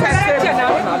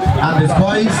and his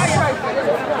boys.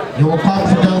 They will come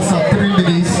for just 3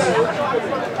 minutes.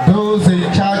 Those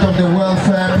in charge of the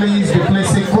welfare, please be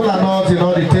placing cola nuts in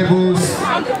all the tables.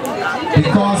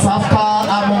 Because after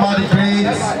Amman the Great,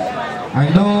 I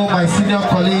know my senior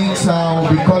colleagues will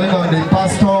be calling on the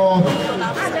pastor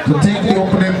to take the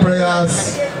opening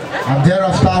prayers, and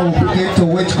thereafter we'll begin to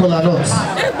wage cola nuts.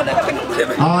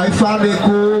 I found a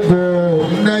cool go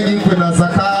Negi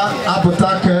Penazaka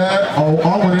Abutake or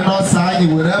Owen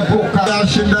sign with a book.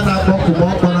 Shindan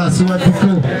Abokumokana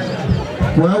Suatiku.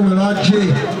 Well, we'll not G.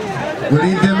 We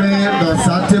need them in the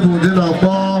Sante Budin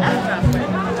Ugboh.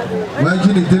 Where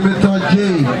you need them in G.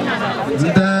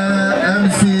 The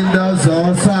MC in the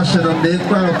Zone Sasha of the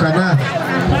Equal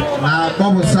Now,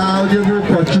 Bobo Sao, you will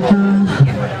put you.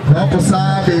 Bobo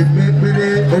Sao, they make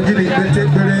it, or you need to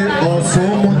take it, or so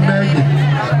much.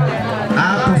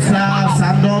 Aposa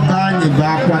Sando Bani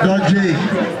Bakwadoji.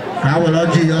 I will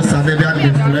urge you, Savian,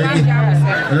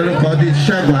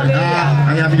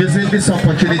 I am using this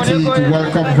opportunity to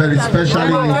welcome very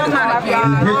specially the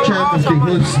HM of the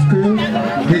whole school,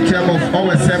 HM of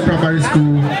OSM Primary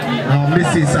School,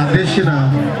 Mrs. Adeshina.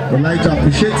 Would like to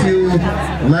appreciate you.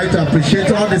 Would like to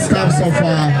appreciate all the staffs of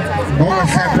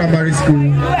OSM Primary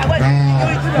School.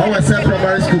 OSM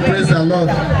Primary School, praise the Lord.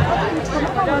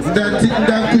 That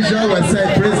Kusha will say,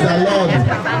 praise the Lord.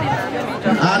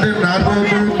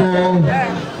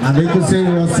 And they could say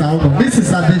one sound.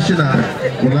 Mrs. Adeshina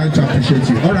would like to appreciate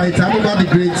you. All right, everybody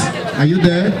great. Are you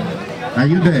there? Are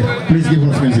you there? Please give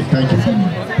us music. Thank you.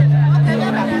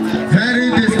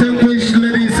 Very distinguished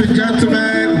ladies and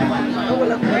gentlemen,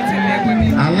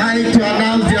 I'd like to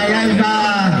announce the arrival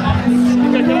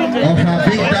of our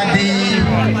big daddy,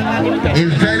 a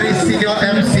very senior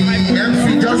MC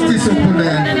Justice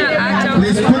Okune.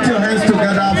 Please put your hands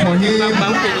together for him.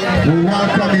 We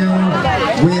welcome you.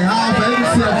 We have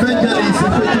MC Evangelist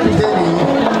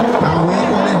and we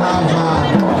only have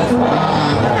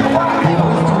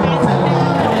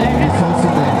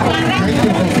thank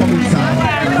you for coming, sir.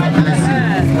 God bless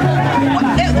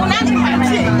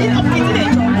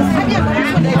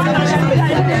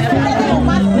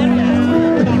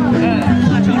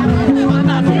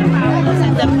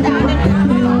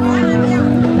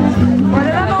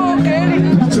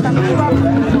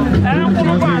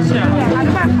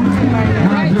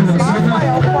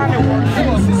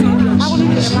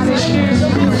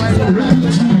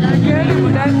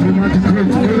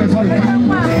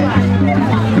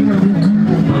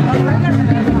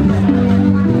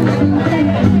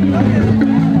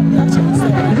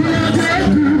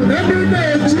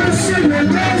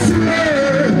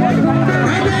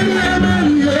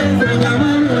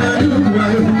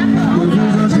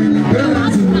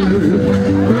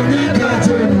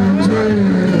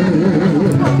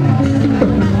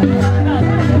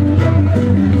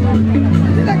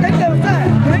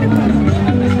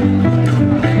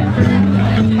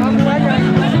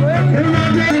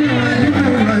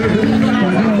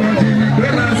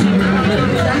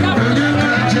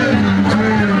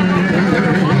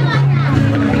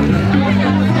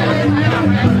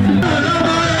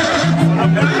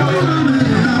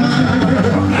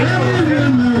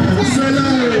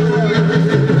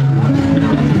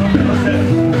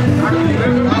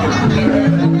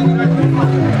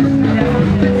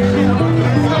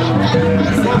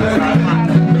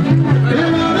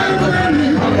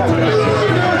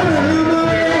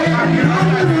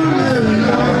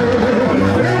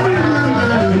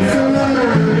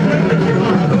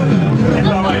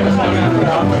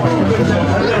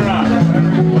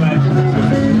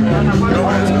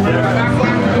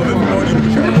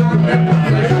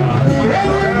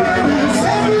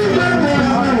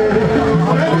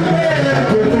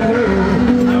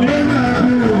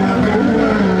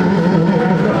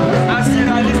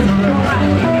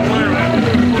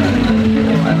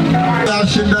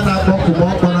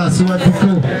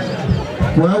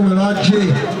Well, we'll not G.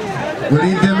 We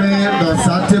need them in the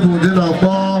Sante Budin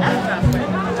Ugboh.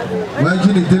 Where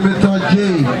you need them in G.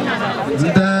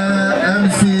 The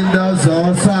MC in the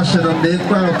Zone Sasha of the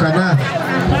Equal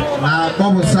Now,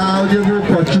 Bobo Sao, you will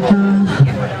put you.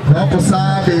 Bobo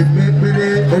Sao, they make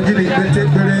it, or you need to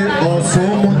take it, or so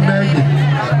much.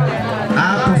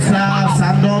 Aposa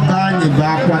Sando Bani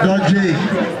Bakwadoji.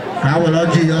 I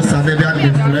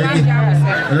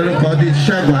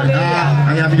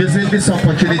am using this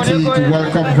opportunity to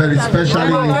welcome very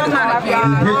specially the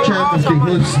HM of the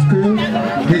whole school,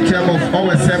 HM of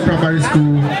OSM Primary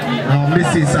School,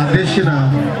 Mrs. Adeshina.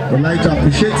 Would like to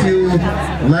appreciate you.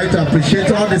 Would like to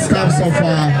appreciate all the staffs of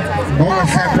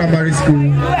OSM Primary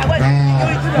School.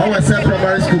 OSM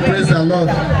Primary School, praise the Lord.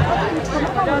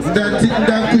 The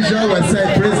Kusha was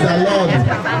said, praise the Lord.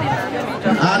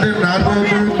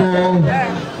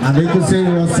 And they could say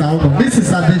one sound.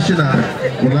 Mrs. Adeshina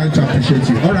would like to appreciate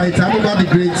you. All right, everybody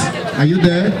great. Are you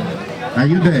there? Are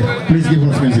you there? Please give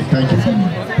us music. Thank you.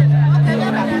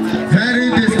 Very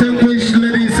distinguished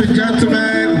ladies and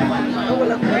gentlemen,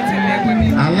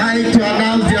 I'd like to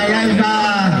announce the arrival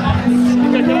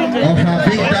of our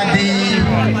big daddy,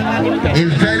 a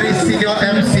very senior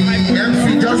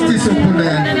MC Justice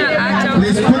Okune.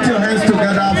 Please put your hands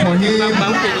together for him.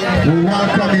 We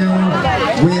welcome you.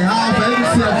 We have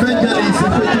MC Evangelist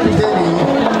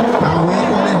and we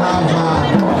equally have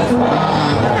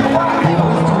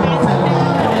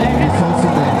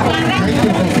thank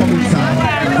you for coming, sir.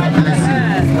 God bless you.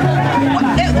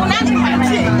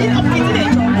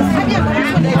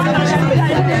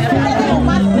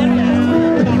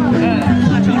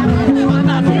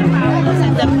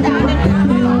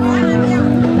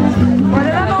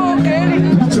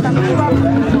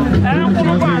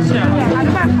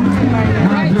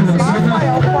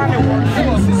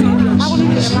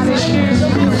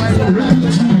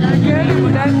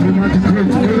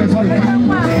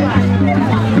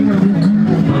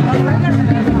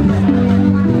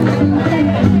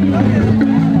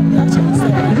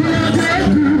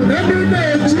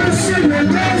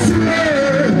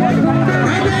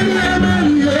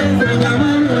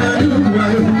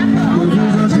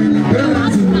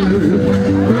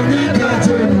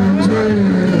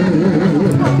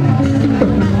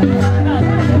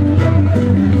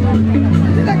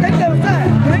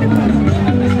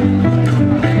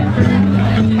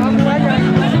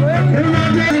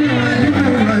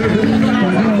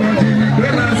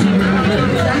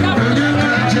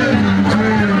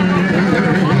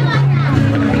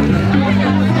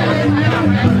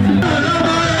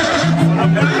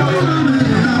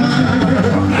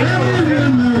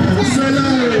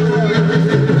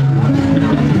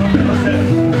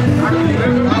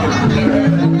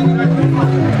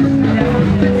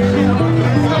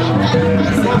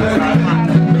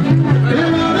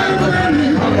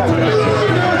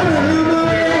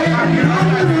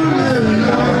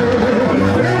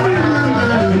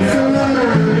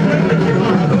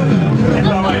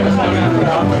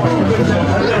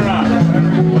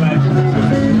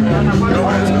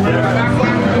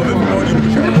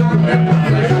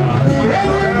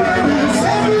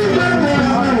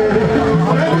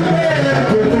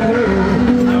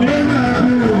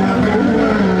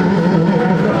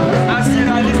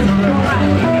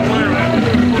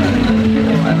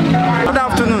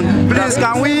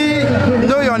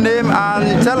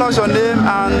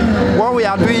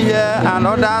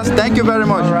 Thank you very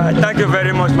much. All right. Thank you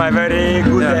very much, my very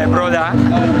good brother.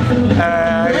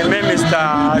 My name is Mr.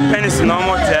 Agnes from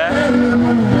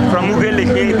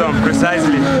Ugboh Kingdom,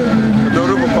 precisely, the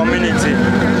Ugboh community.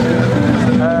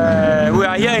 We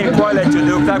are here in Kwale to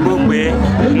the UTAGBA-OGBE,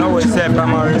 OSM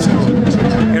Primary School,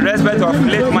 in respect of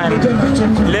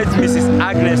late Mrs.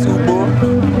 Agnes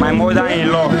Ugboh, my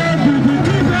mother-in-law.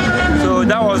 So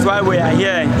that was why we are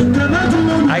here.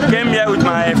 I came here with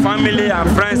my family and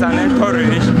friends and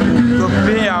entourage to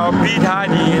pay or bid her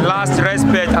the last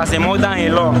respect as a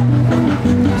mother-in-law.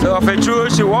 So of a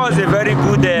truth, she was a very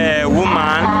good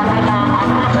woman.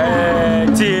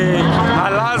 Till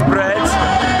her last breath,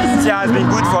 she has been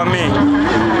good for me.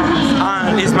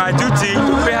 And it's my duty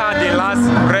to pay her the last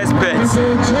respect.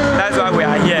 That's why we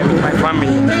are here with my family.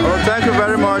 Oh, thank you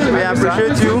very much. We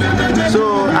appreciate you.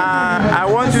 So I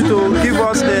want you to give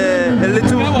us a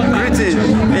little greeting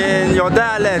in your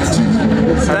dialect.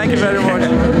 Thank you very much.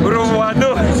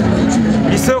 Uruwado,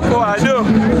 Isoko Ado,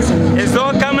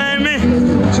 Iso Kamemi,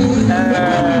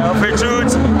 of a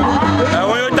truth,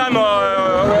 when you time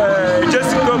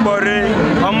Jessica Bore,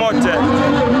 Omote,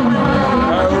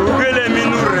 Ugele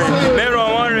Minure, Mero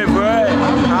One River,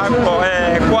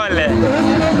 Kwale,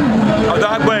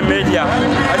 UTAGBA Media,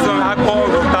 as on Akko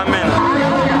Rutamen.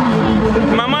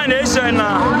 Mama Nation,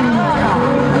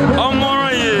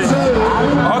 Omoye,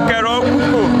 Okero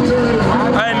Kuko,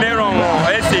 I Mero,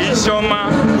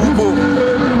 Ugboh.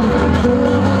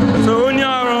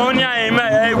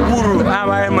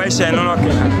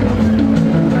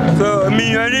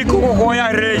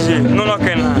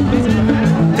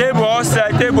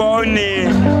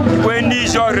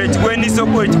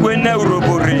 isoko ikwene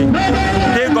urobori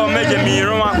de go meje mi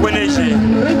ro ma kwene shi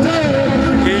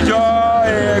ijo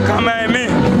kama mi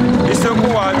isoko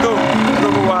wa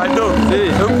do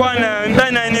ukwana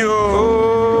ndana ni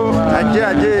o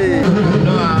aje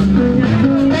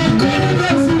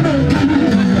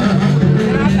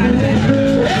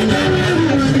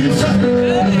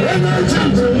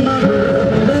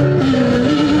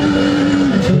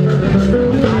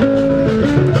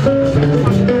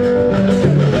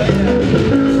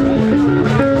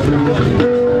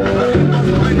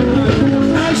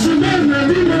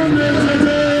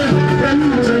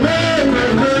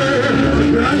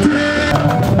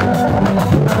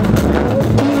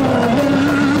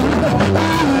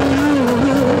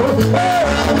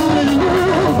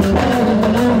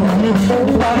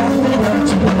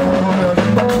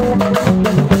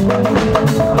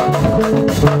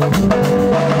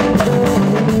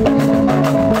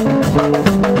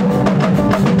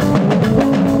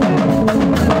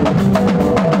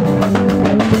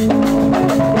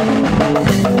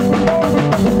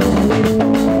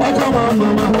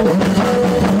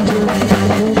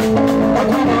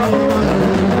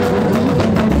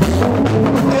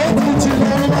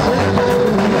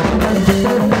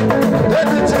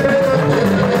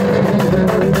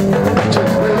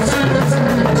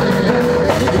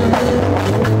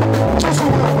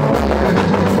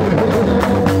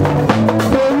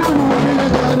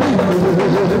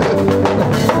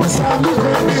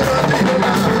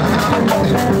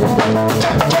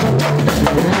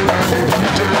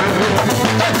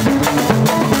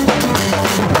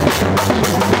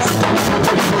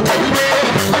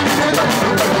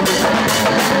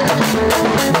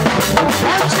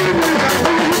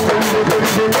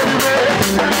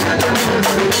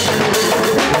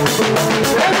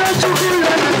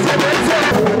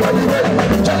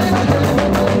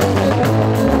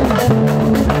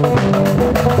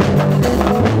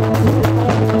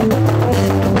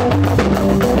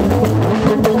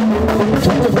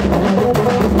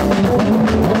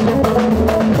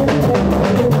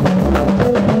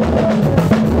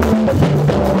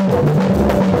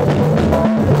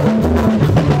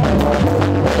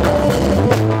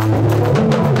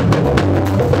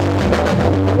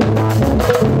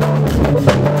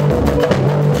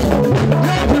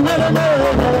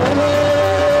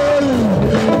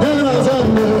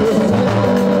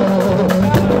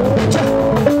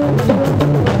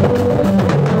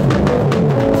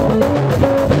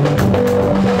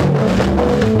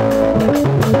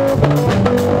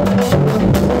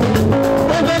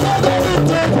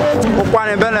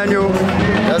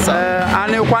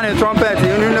trumpet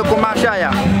you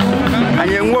kumashaya and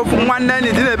you move one then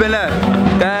it did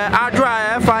I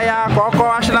try fire koko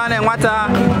ashlan and water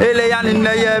eleyan in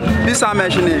the bisa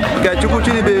machine get you put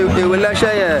in the will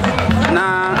share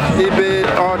na ibe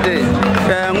all day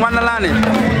one lani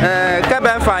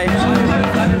kebe five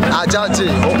ajaji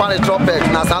open the trumpet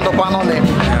na sando panome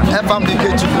efam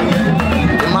dikechu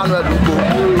Emmanuel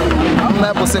Ugboh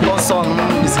my second son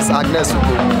Mrs. Agnes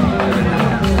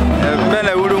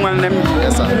Bele uru nwanne m.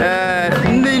 Yes sir.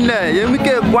 Ndị nne yemike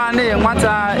kwane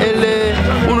nwata ele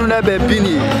unu na be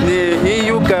bini ni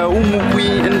iyu ka umukwi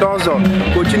ndị ọzọ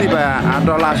kochini ba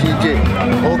adola shije.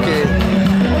 Okay.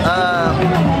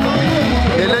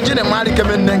 Eleji ne mari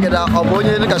kemen ngeda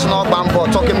obonye ni kashina ogba mbo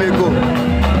toke mego.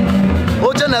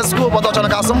 Oje na school but ochona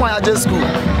ka somo ya je school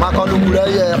maka onugure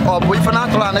ye obo ife na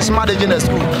kla na shima de je na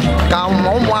school ka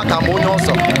ụmụ aka mo onye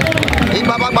ọzọ.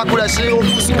 Ibaba bakura shi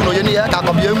ofusu no ye ni ya ka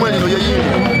ko bi enwe ni no ye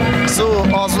yi. So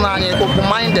osnani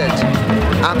open-minded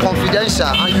and confidential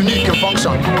and unique in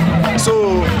function.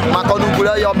 So maka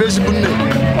onugure ye obeji bunne.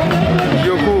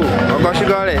 Yoku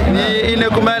ogoshigore ni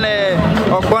inekumene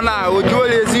okpona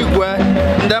ojuole ezigwe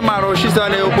nde maro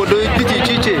shisane obodo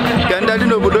chiche kende dị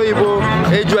n'obodo Igbo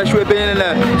eju ashwebe nele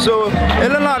so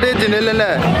elena dị dị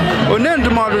nele one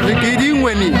ndụmọdụ dị ka ịdị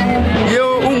nweni ye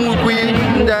ụmụkwi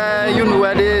ndị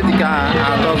yunuwede dị ka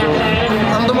atọzụ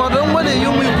ndụmọdụ nwere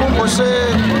yumu ikwu mbọsị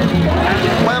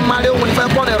when marry when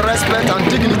for the respect and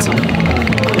dignity.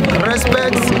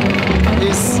 Respect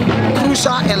is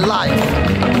crucial in life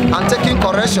and taking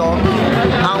correction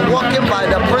and working by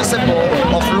the principle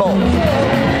of law.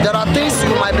 There are things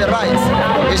you might be right,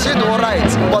 is it all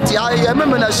right, but I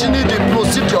remember she need the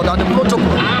procedure and the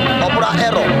protocol of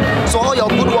error. So all your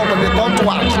good work will be come to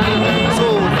work. So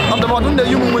on the modern day,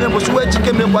 you will with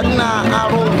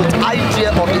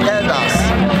idea of the elders,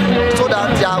 so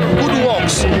that their good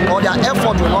works or their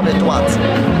effort will not be thwarted.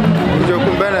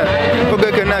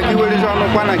 Ogekena kiweli jono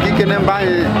kwana kikene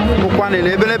mbaye ukwane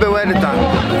lebelebe wedita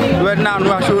wedna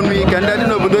no asho nu kende di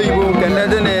no bodo Igbo kende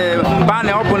di ne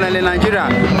mbane open in Nigeria.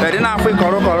 But in Africa,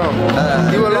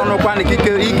 you will not want to kick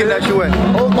that you were.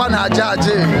 Oh, one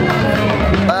judge.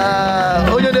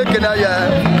 Onye na-ekene ya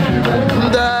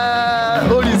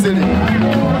ndị olizeri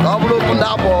ọ bụrụ okwu ndị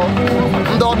abụọ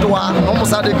ndị ọdụwa na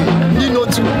ụmụsadịgị ndị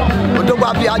n'otu odogba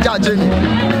bịa aja ajeni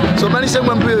so mere ise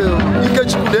nwe mbụ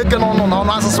Ikechukwu na-eke n'ọnụ na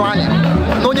ọnụ asụsụ anyị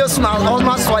na onye so na ọnụ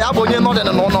asụsụ ya bụ onye nọdịn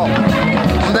n'ụlọ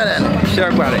mbere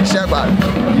shegbara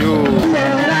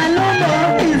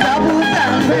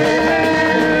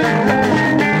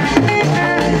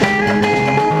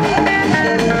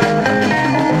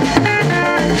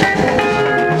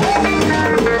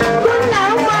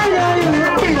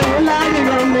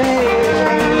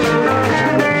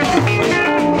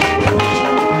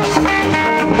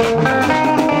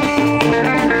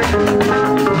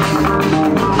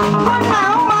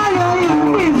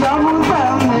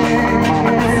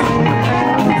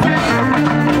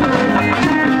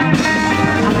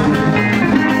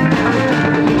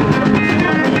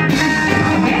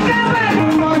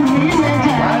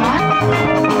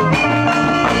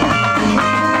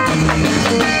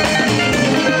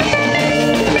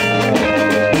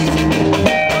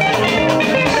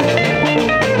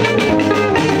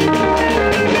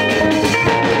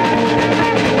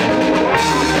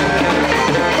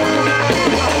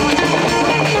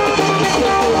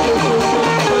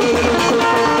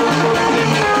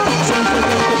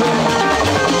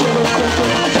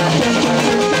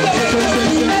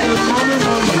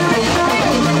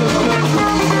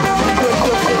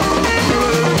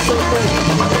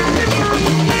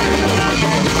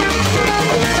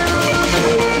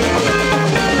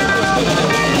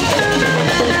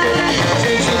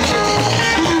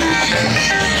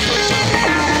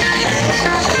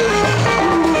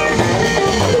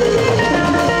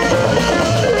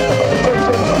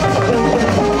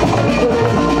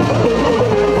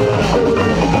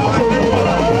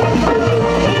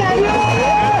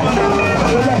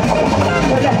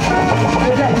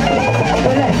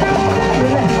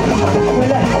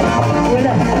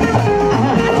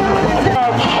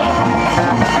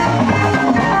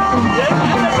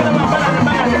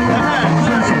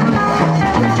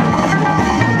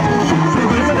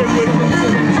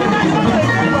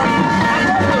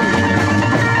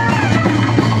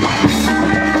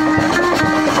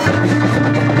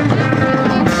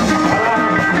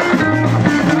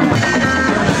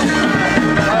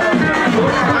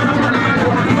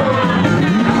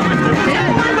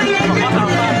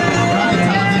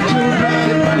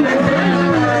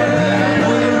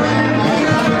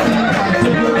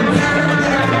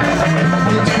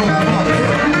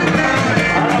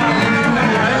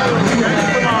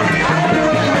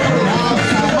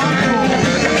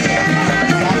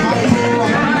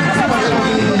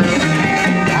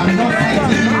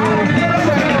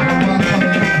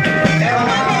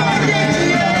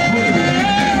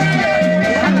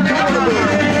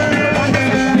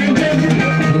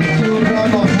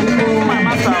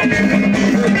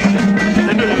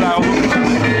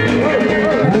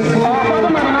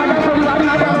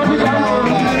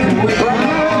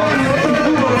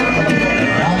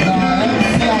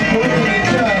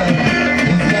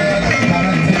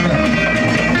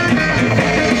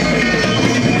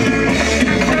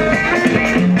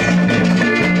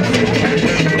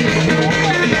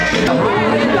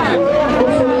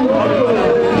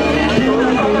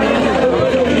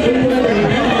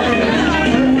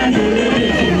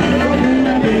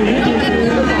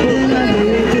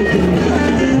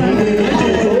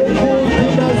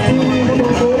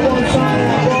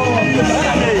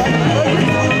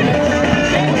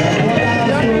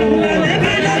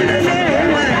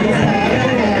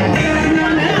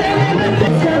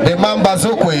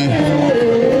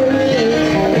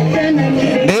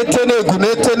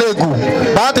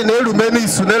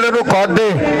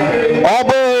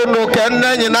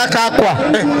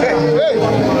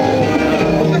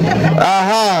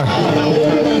aha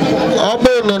ọ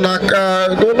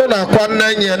bụ na kwa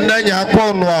nne akwa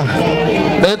ọnụ a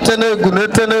na-ete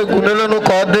n'egwu n'elu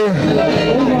ka ọ dị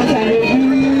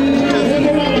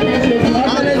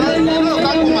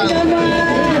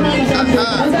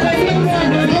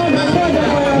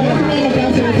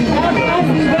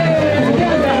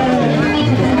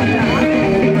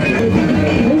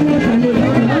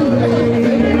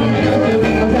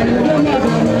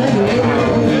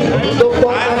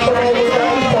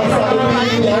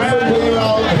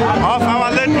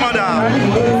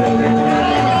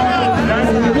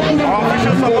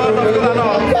Official support of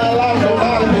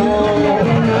Villanova.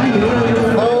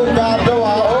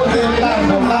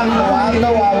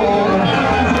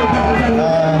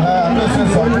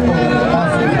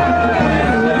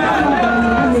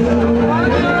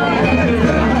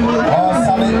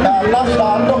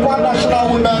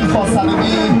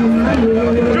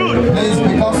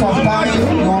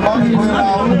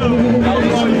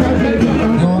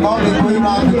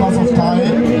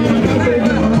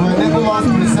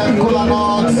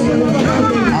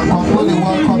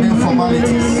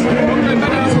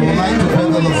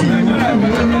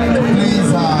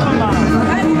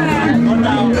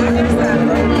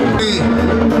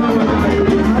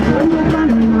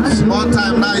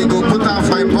 now you go put on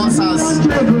for impulsers.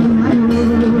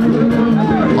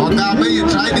 Oga, may you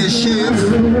try the shave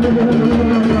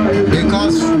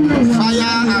because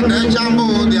fire and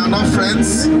Ejambo, they are not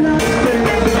friends.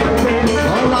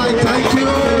 All right, thank you.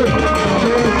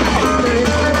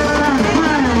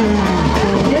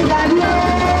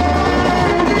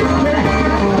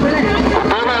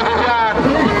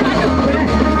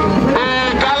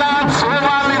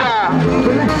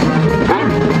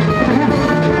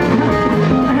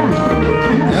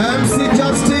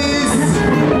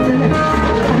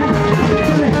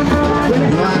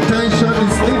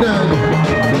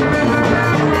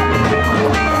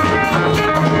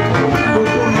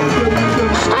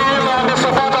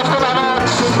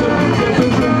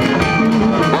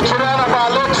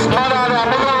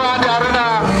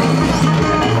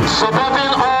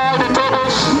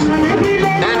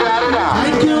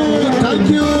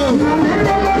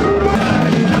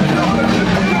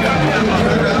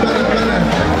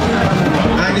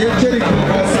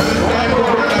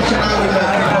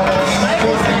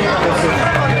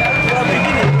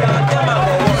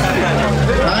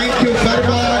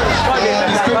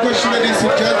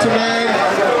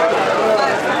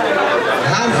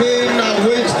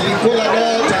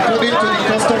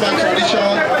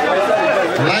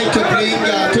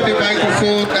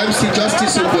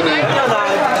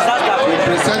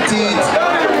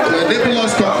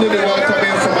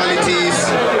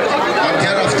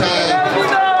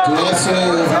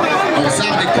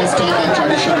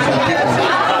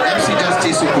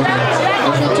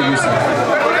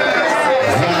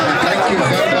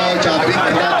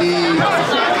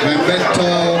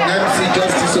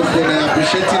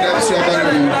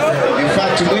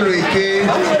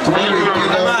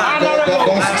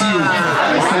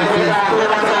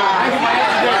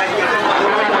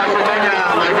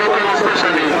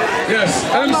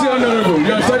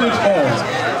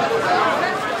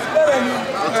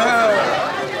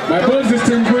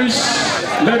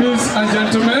 Ladies and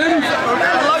gentlemen,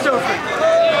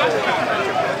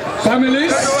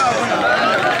 families,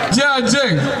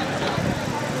 Jing,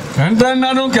 and then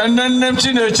Nanu can then name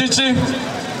Chichi,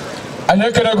 and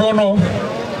Ekaragono.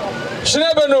 She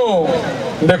never know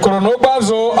the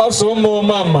Chronobazo also more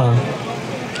mama.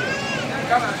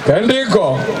 Can they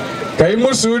go?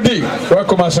 Kaimusudi,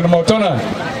 Wakomasan Motona,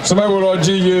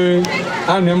 Sumawoloji,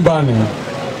 and Mbani.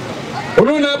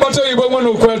 Uruna Bato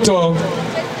Ibono Queto.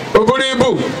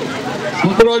 Oburibu,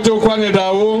 Mprojo Kwane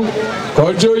Dawo,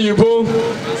 Kojo Yibo,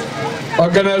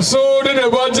 Agnes in a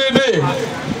budget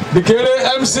the Kere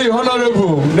MC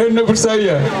Honorable,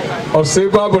 Nebusaya, or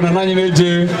Sebab and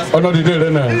Nanaji, or not the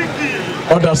dinner,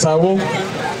 or Dasawo.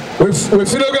 We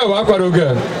feel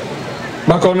Wakaruga.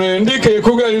 Makone Ndike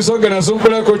Kuga is organized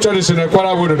Supera Church in a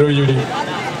Quarawood do you.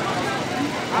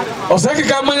 Osaki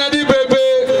Kamayadi baby,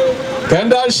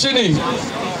 Kenda Shini.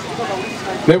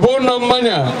 The bone of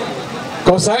mania,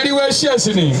 cause anywhere she has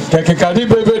seen Kakadi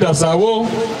baby das a war.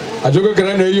 I joke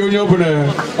around a union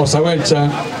or Savencha.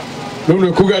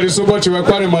 No Kuga is so much of a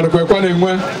quantum of a quantum.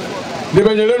 The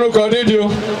Benelano Cardidio,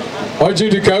 or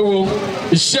Judicawo,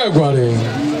 is Shaguare.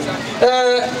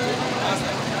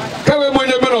 Come when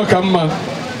you may come.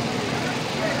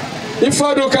 If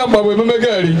I don't come, but we may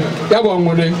get it. Yabon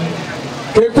money.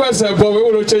 Take question for we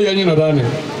will change any other.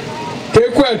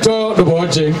 Take question the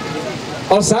watching.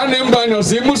 Osani mbani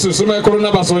osimusu sume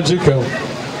corona basojika.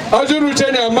 Ajuru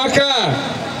chenya maka.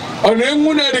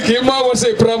 Onemuna dikima was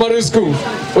a primary school.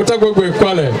 Ugboh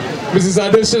kwale. Mrs.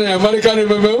 Addition American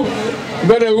memeo.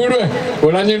 Bede urwe.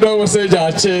 Olanyindo was a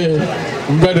jache.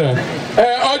 Bede.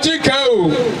 Ojika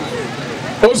u.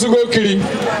 Osugo kiri.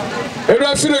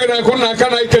 Era filo gana kuna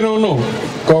kana ikenono.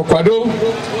 Kokwado.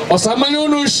 Osamanyo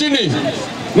no shini.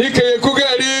 Nike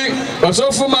yekugari.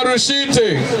 Basofu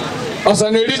marushite.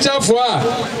 Osanericha fwa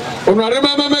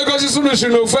onarema meme gosi sunu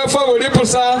shino fefa wori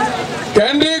pusa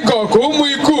kendi go ko mu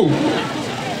iku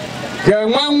ke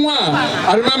nwanwa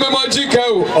arememe mojika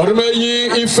o oremeyi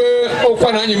ife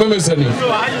okwa na anyi memesani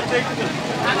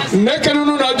nekenu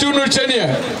no na junu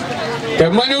chenia ke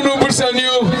manyu no busani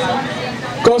o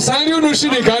ko sani no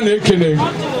shini ka na ekene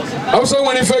awso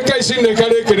woni fe ka shini ne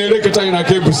kare ekene le ketan na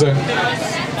ke busa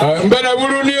mbena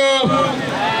buruni o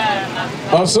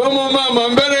asomo mama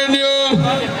mberenio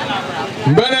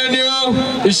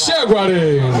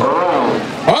ishagware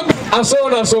and so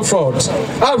on and so forth.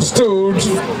 I've stood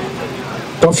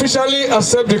to officially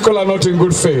accept the kola nut in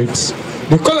good faith.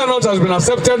 The kola nut has been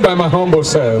accepted by my humble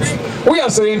self. We are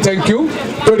saying thank you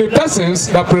to the persons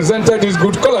that presented this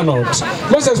good kola nut,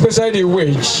 most especially the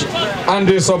wage and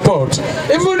the support,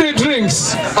 even the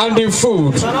drinks and the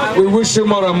food. We wish you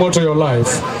more and more to your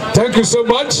life. Thank you so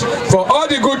much for all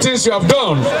the good things you have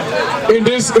done in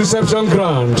this reception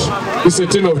ground. It's a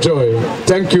thing of joy.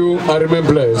 Thank you. I remain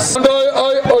blessed.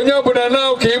 Onyabuna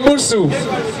now ki musu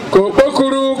ko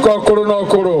pokuru ko korono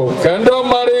koro kendo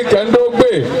mari kendo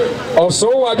be oso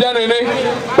wabianene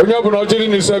onyabuna ojiri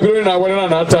ni sabiro na wala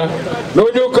na ata no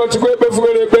nyuko tukwe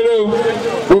befugere bere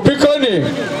ubikoni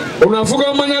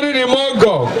unafuga manyari ni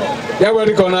mogo ya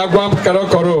wali kona agwa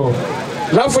karokoro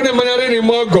lafu ni manyari ni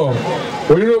mogo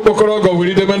ulino bokorogo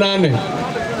wulide menane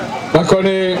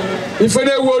bakone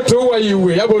ifene woto wa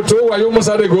yiwe yaboto wa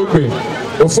UTAGBA-OGBE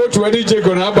ofotu wadi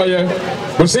jego na abaye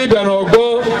musida na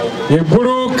Ugboh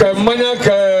eburu ka manya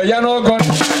ka ya no gon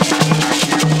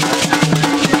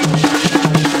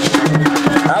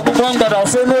abu bonga da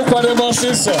so no kwade mo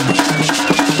siso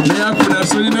ni akuna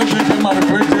so ni no bi ma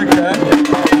ko ka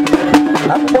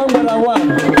abu bonga da wa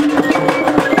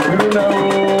you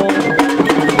know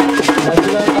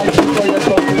ajira ajiko ya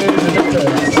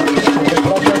to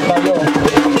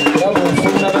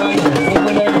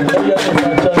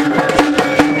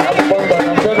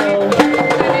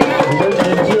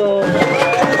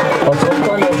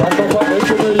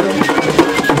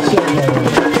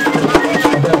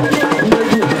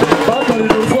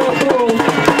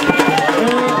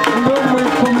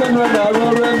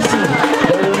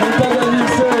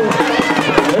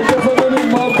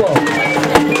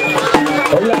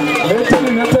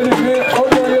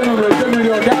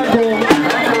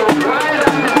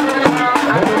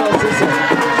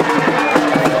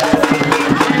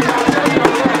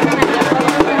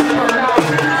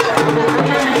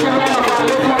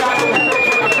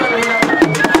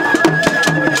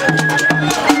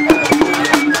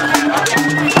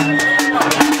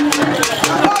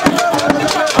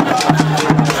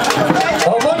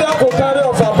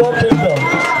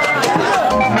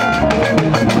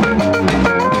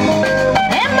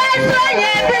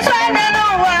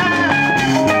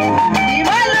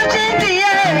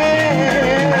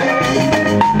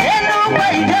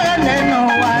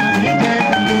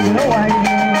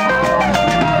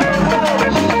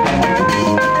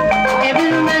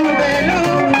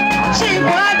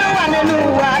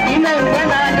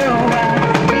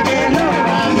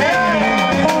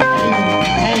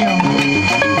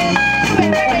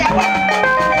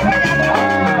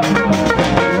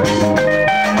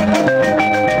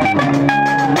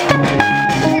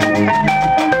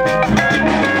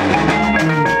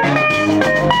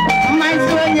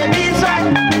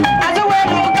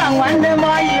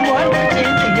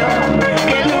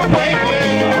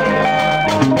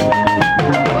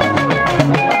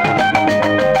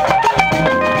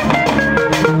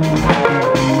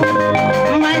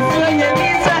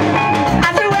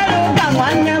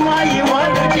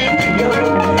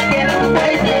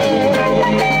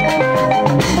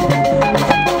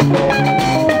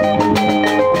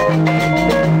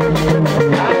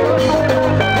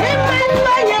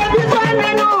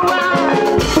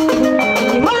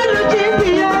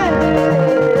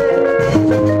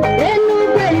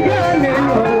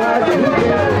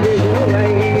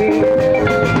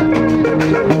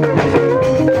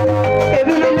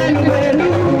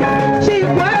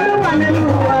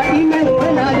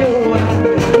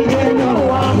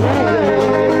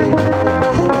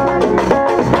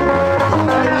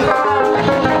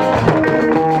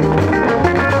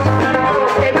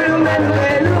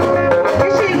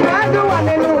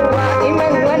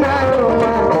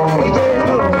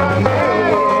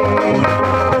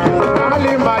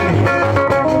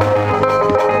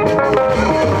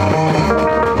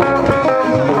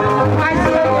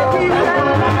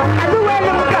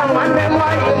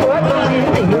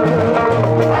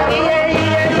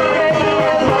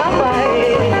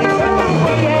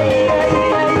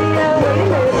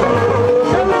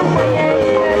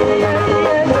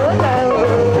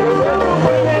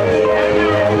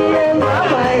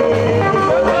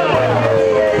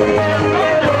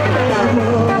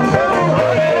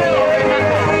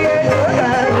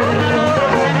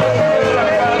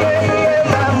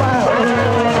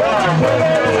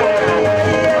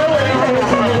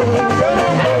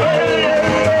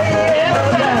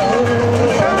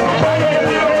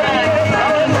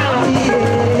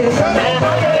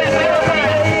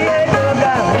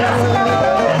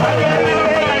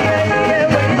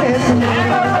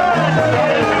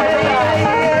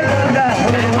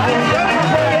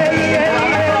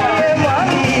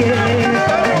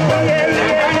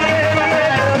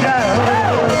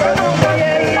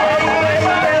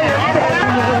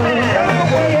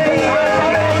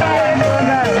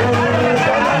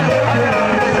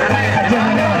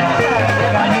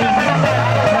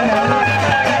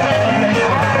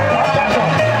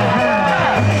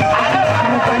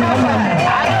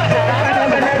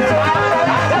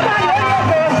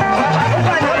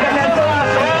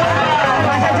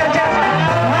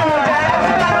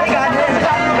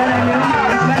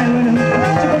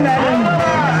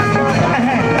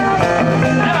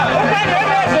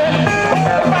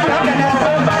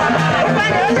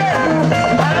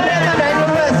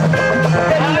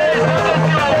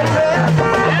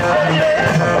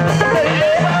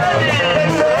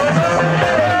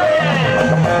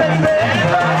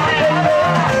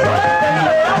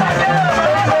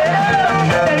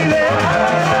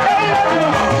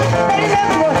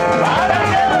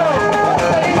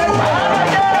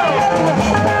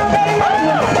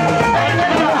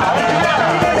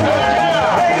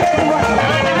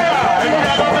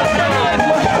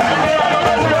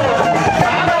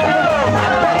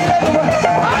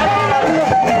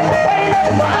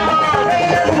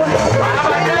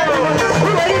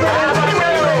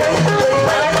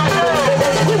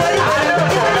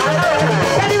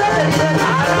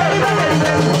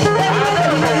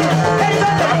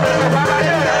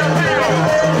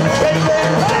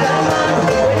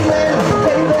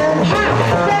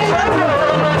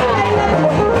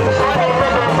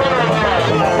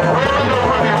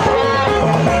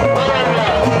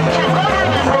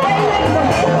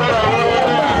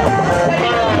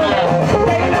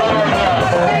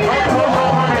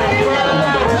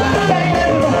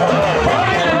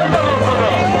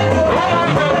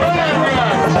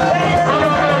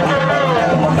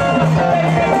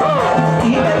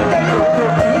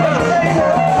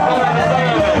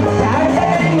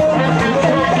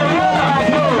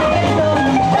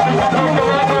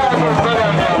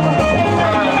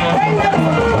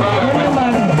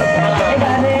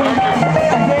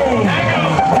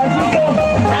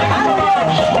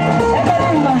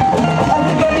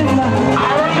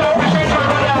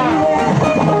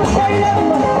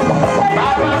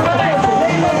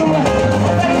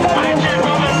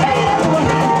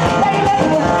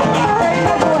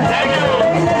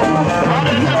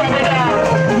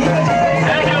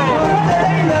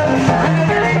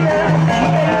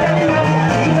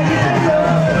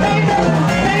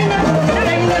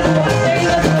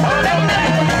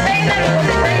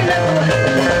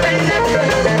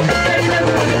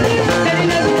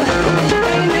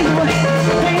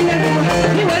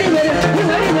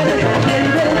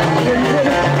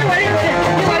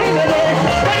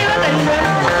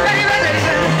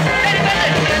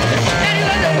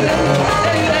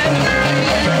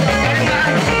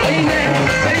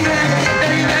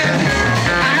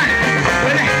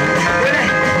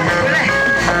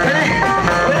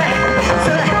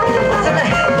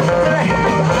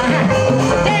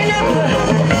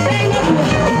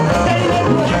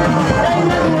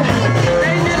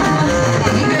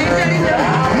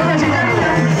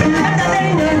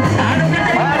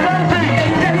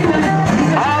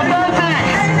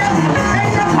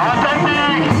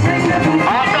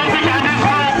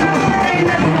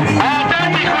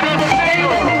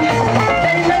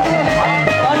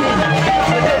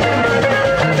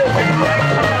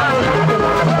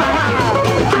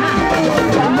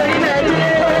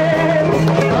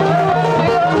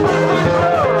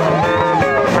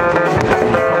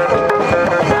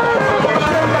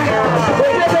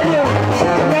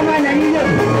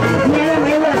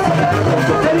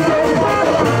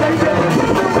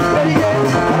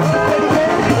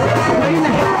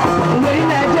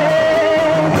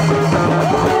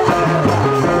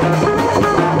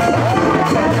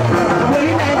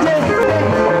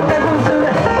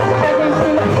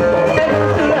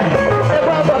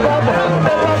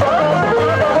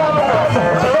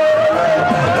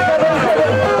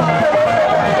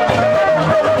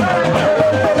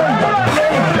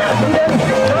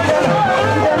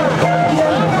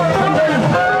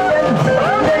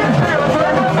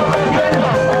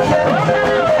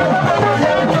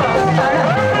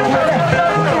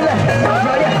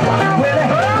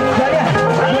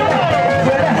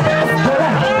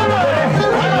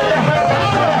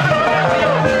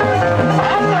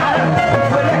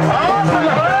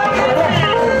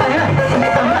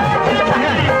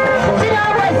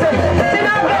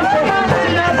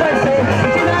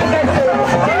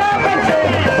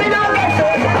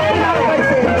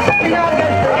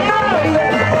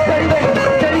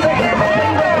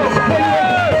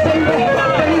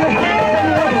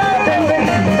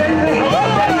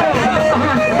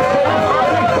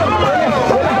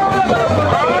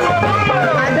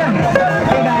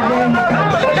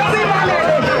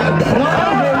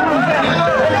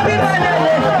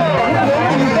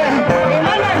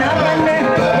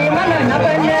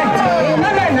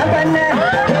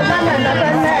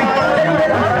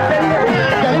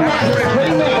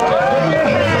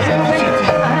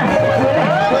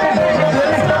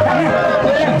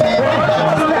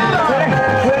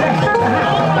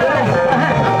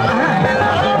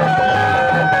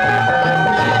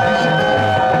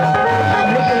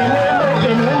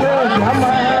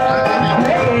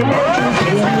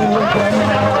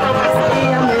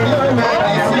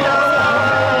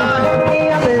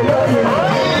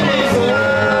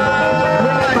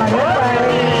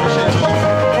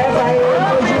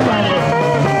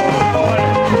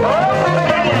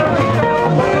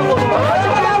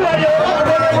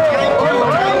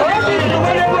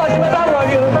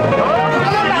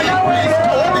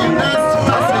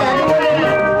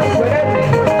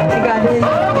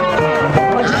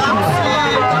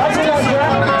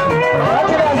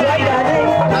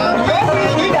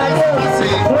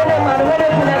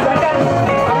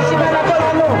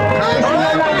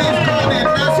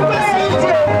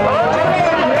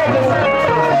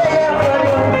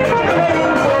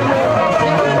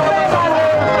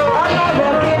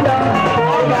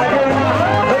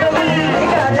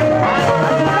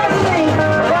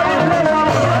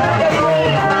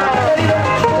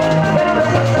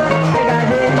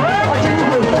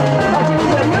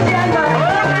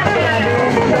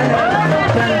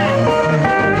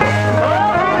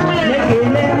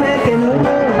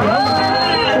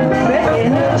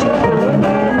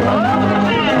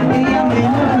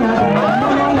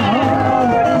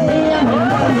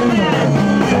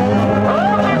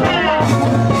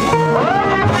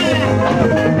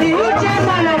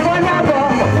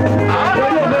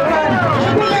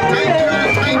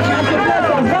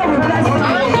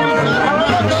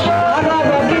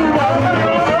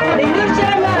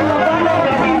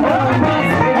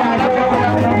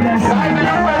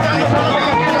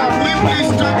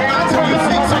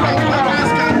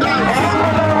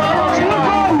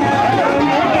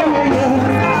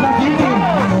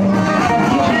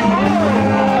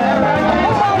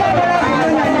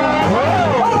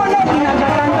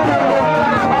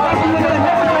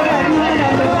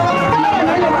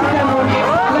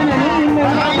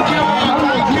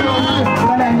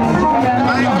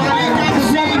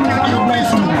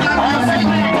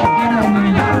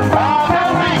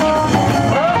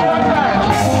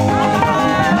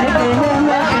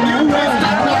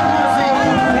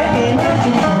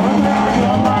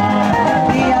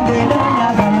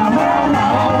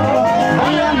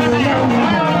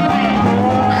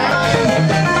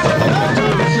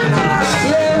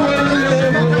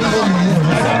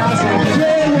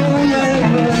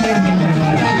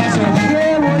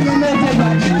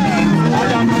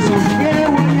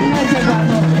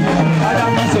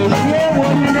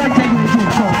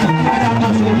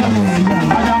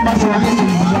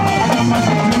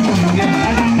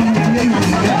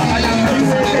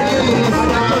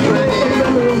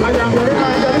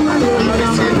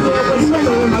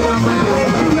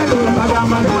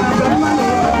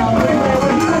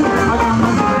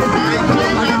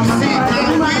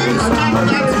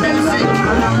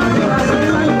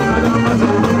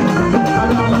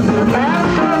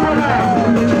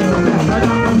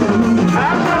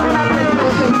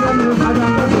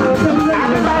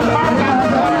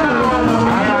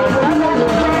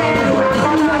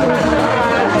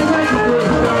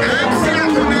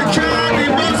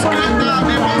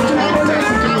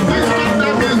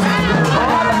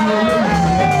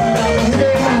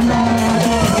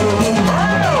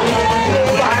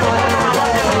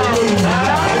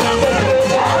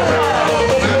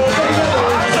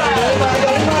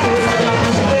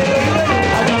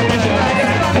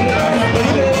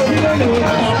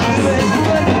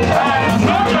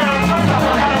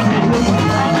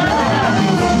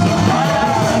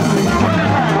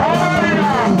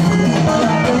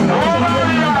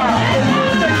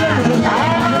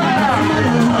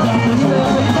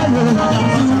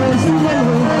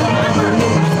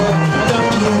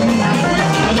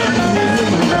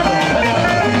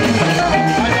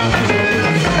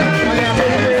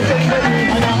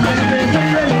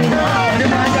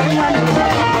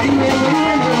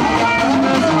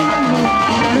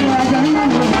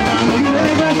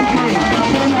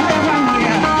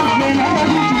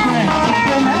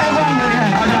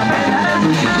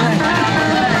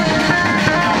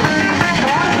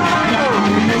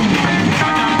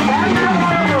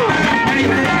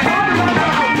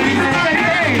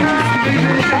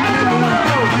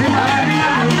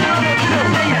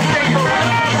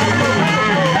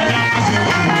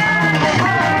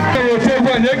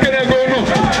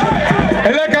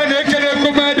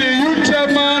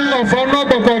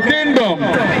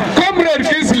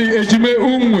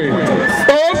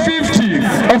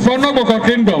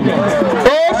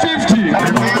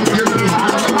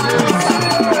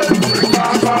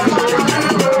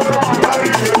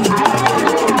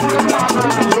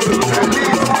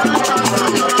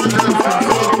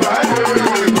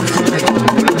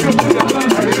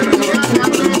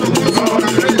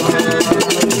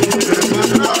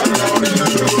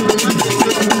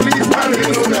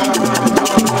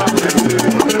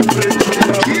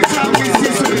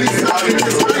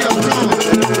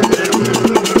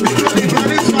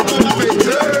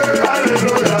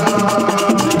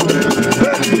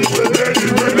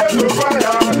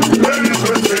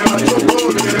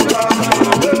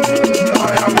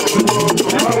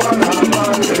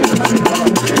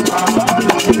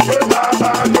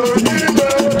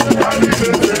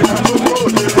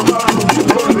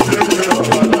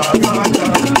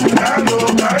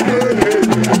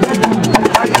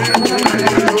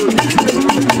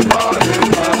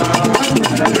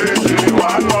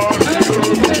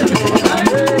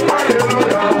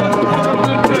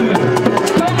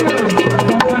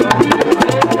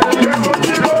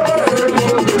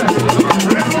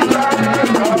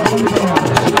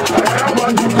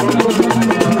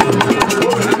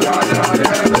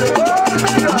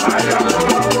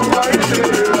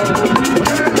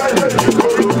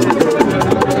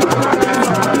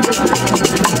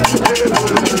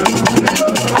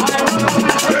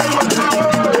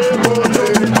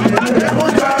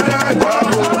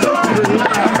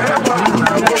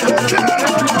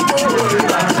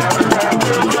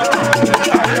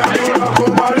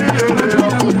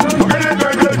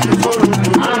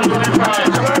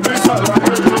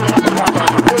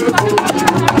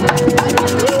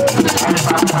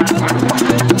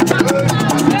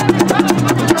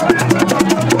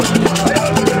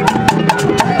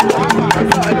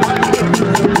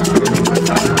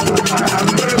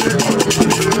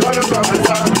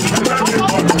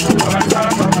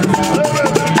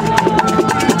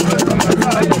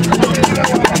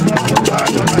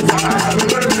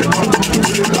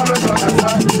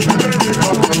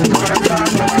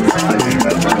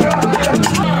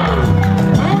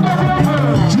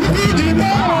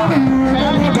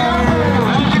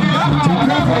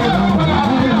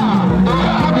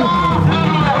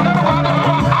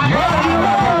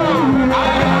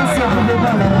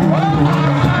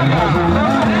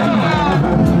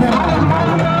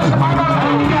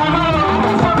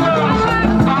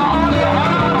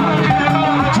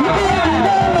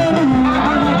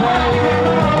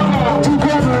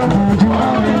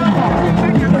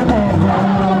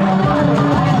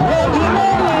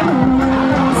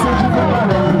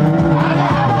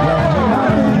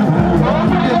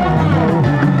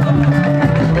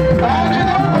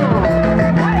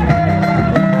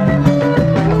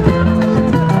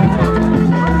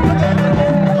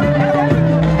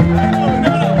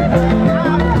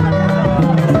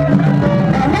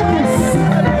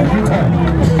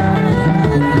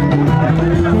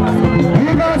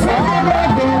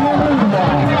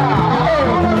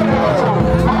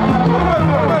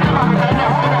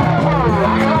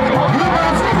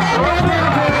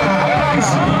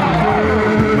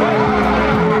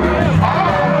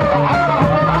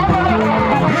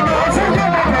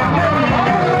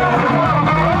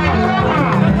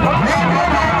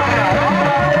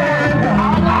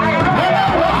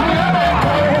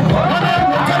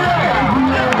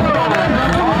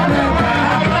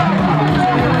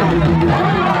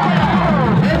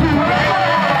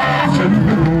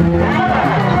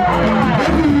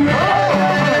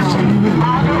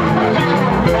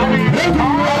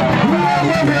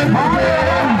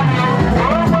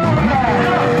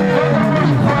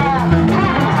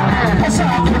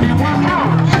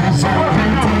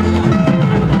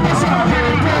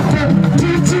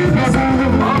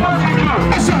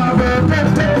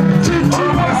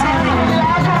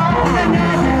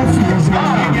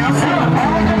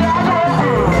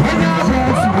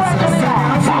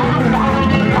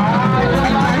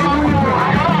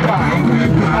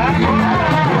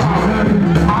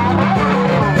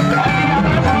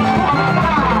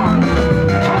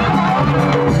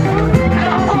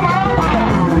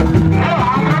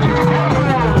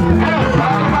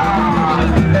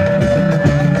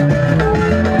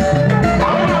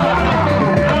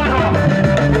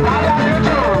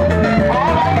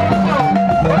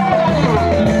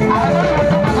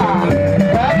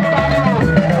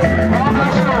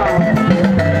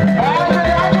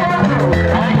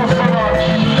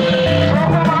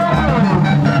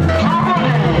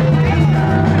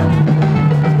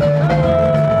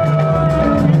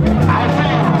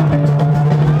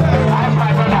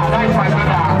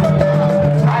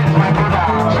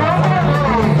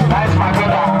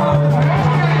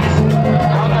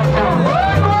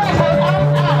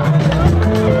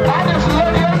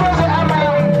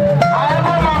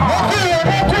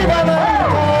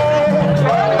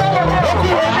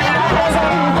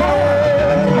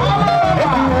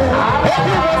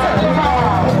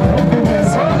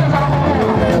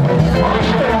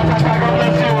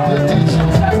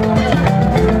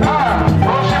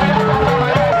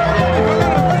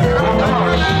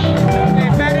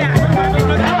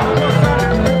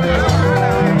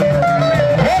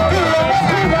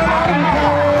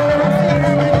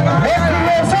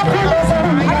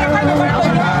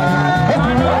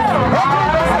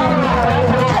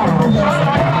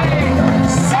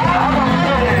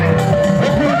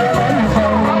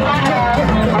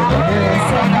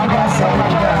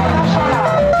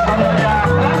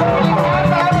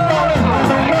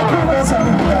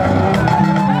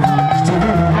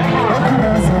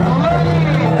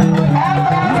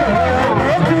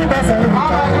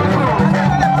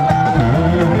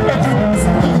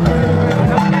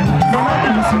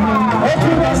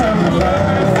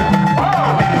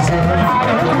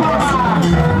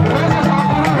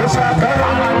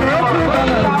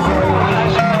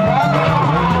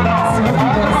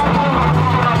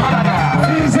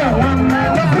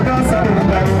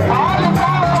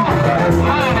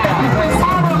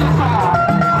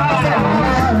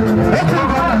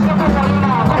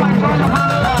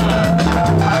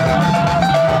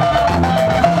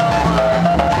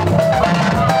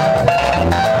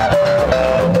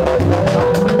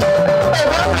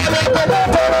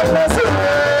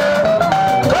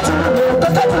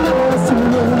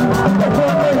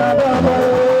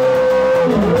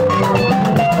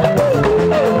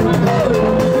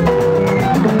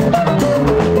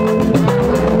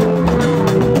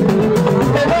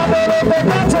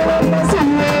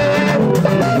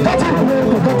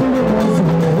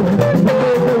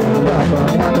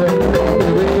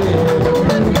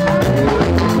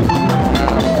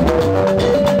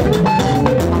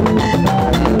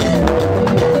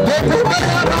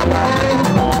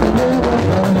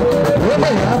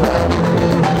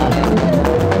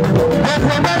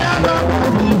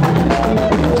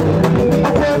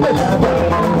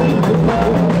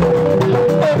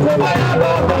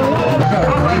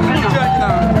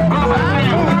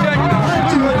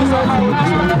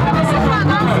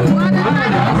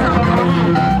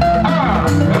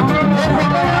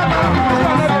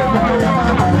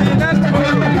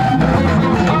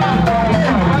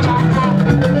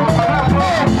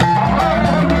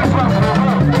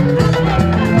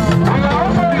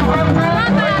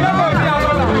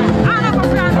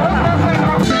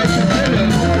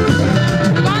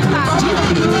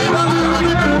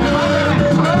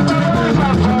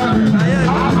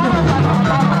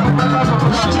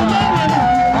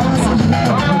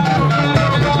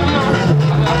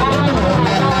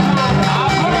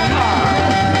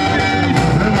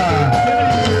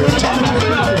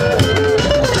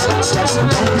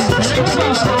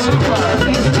Congratulations.